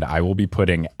actually happened, I will be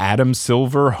putting Adam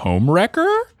Silver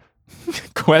homewrecker?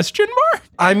 Question mark?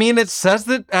 I mean, it says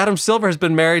that Adam Silver has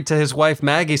been married to his wife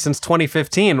Maggie since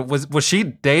 2015. Was she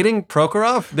dating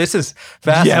Prokhorov? This is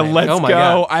fascinating. Yeah, let's go.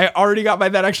 God. I already got my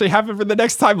that actually happened for the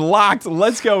next time locked.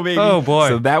 Let's go, baby. Oh, boy.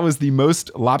 So that was the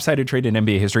most lopsided trade in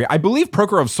NBA history. I believe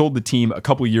Prokhorov sold the team a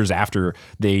couple years after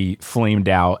they flamed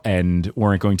out and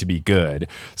weren't going to be good.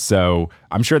 So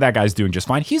I'm sure that guy's doing just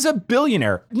fine. He's a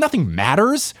billionaire. Nothing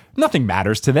matters. Nothing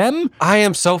matters to them. I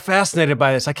am so fascinated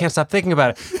by this. I can't stop thinking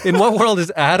about it. In what world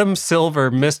is Adam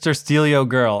Silver Mr. Steelio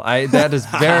Girl? That is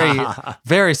very,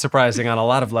 very surprising on a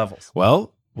lot of levels.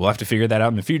 Well, we'll have to figure that out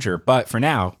in the future. But for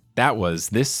now, that was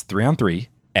this 3-on-3.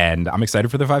 And I'm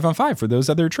excited for the 5-on-5 for those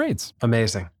other trades.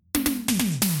 Amazing.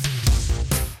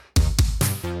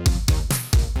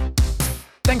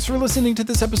 Thanks for listening to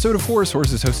this episode of Horse.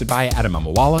 Horse is hosted by Adam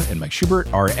Amawala and Mike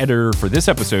Schubert. Our editor for this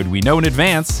episode, we know in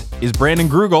advance, is Brandon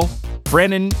Grugel.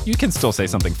 Brandon, you can still say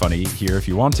something funny here if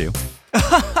you want to.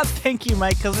 Thank you,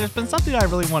 Mike, because there's been something I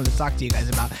really wanted to talk to you guys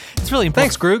about. It's really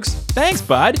important. Thanks, Grugs. Thanks,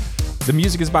 bud. The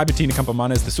music is by Bettina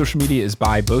Campomanes. The social media is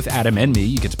by both Adam and me.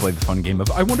 You get to play the fun game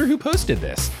of I wonder who posted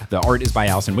this. The art is by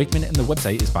Allison Wakeman, and the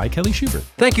website is by Kelly Schubert.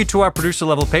 Thank you to our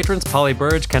producer-level patrons, Polly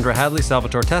Burge, Kendra Hadley,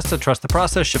 Salvatore Testa, Trust the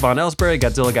Process, Siobhan Ellsbury,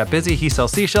 Godzilla Got Busy, He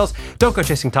Sells Seashells, Don't Go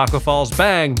Chasing Taco Falls,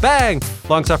 Bang, Bang,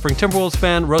 Long-Suffering Timberwolves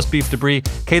Fan, Roast Beef Debris,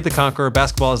 Cade the Conqueror,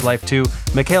 Basketball is Life 2,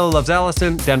 Michaela Loves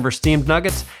Allison, Denver Steamed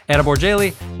Nuggets, Anna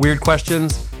Borgelli, Weird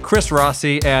Questions, Chris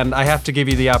Rossi, and I have to give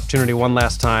you the opportunity one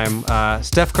last time,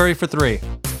 Steph Curry for 3.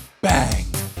 Bang.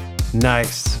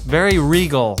 Nice. Very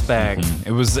regal bang.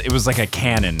 Mm-hmm. It was like a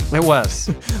cannon. It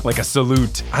was. Like a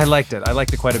salute. I liked it. I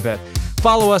liked it quite a bit.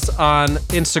 Follow us on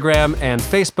Instagram and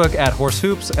Facebook at Horse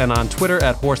Hoops and on Twitter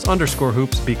at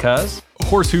Horse_Hoops because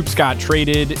Horse Hoops got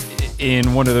traded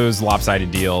in one of those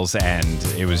lopsided deals and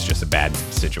it was just a bad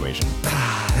situation.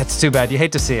 That's too bad. You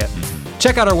hate to see it. Mm-hmm.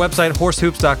 Check out our website,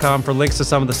 horsehoops.com, for links to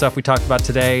some of the stuff we talked about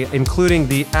today, including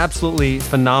the absolutely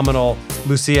phenomenal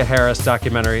Lucia Harris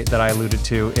documentary that I alluded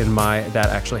to in my That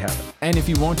Actually Happened. And if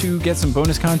you want to get some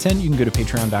bonus content, you can go to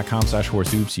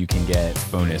patreon.com/horsehoops. You can get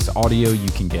bonus audio, you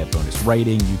can get bonus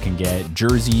writing, you can get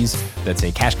jerseys that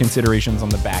say cash considerations on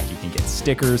the back, you can get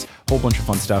stickers, whole bunch of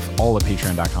fun stuff, all at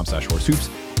patreon.com/horsehoops.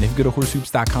 And if you go to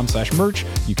horsehoops.com/merch,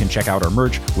 you can check out our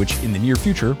merch, which in the near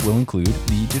future will include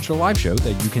the digital live show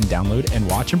that you can download and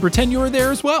watch and pretend you're there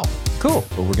as well. Cool.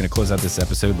 But we're going to close out this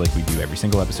episode like we do every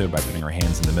single episode by putting our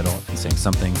hands in the middle and saying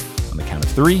something on the count of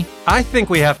 3. I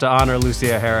think we have to honor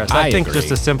Lucia Harris. I think agree.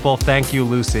 just a simple thank you,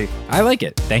 Lucy. I like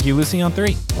it. Thank you, Lucy, on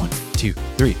 3. 1, 2,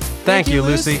 3. Thank you,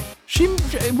 Lucy. She,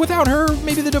 without her,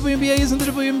 maybe the WNBA isn't the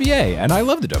WNBA. And I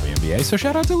love the WNBA, so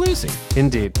shout out to Lucy.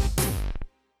 Indeed.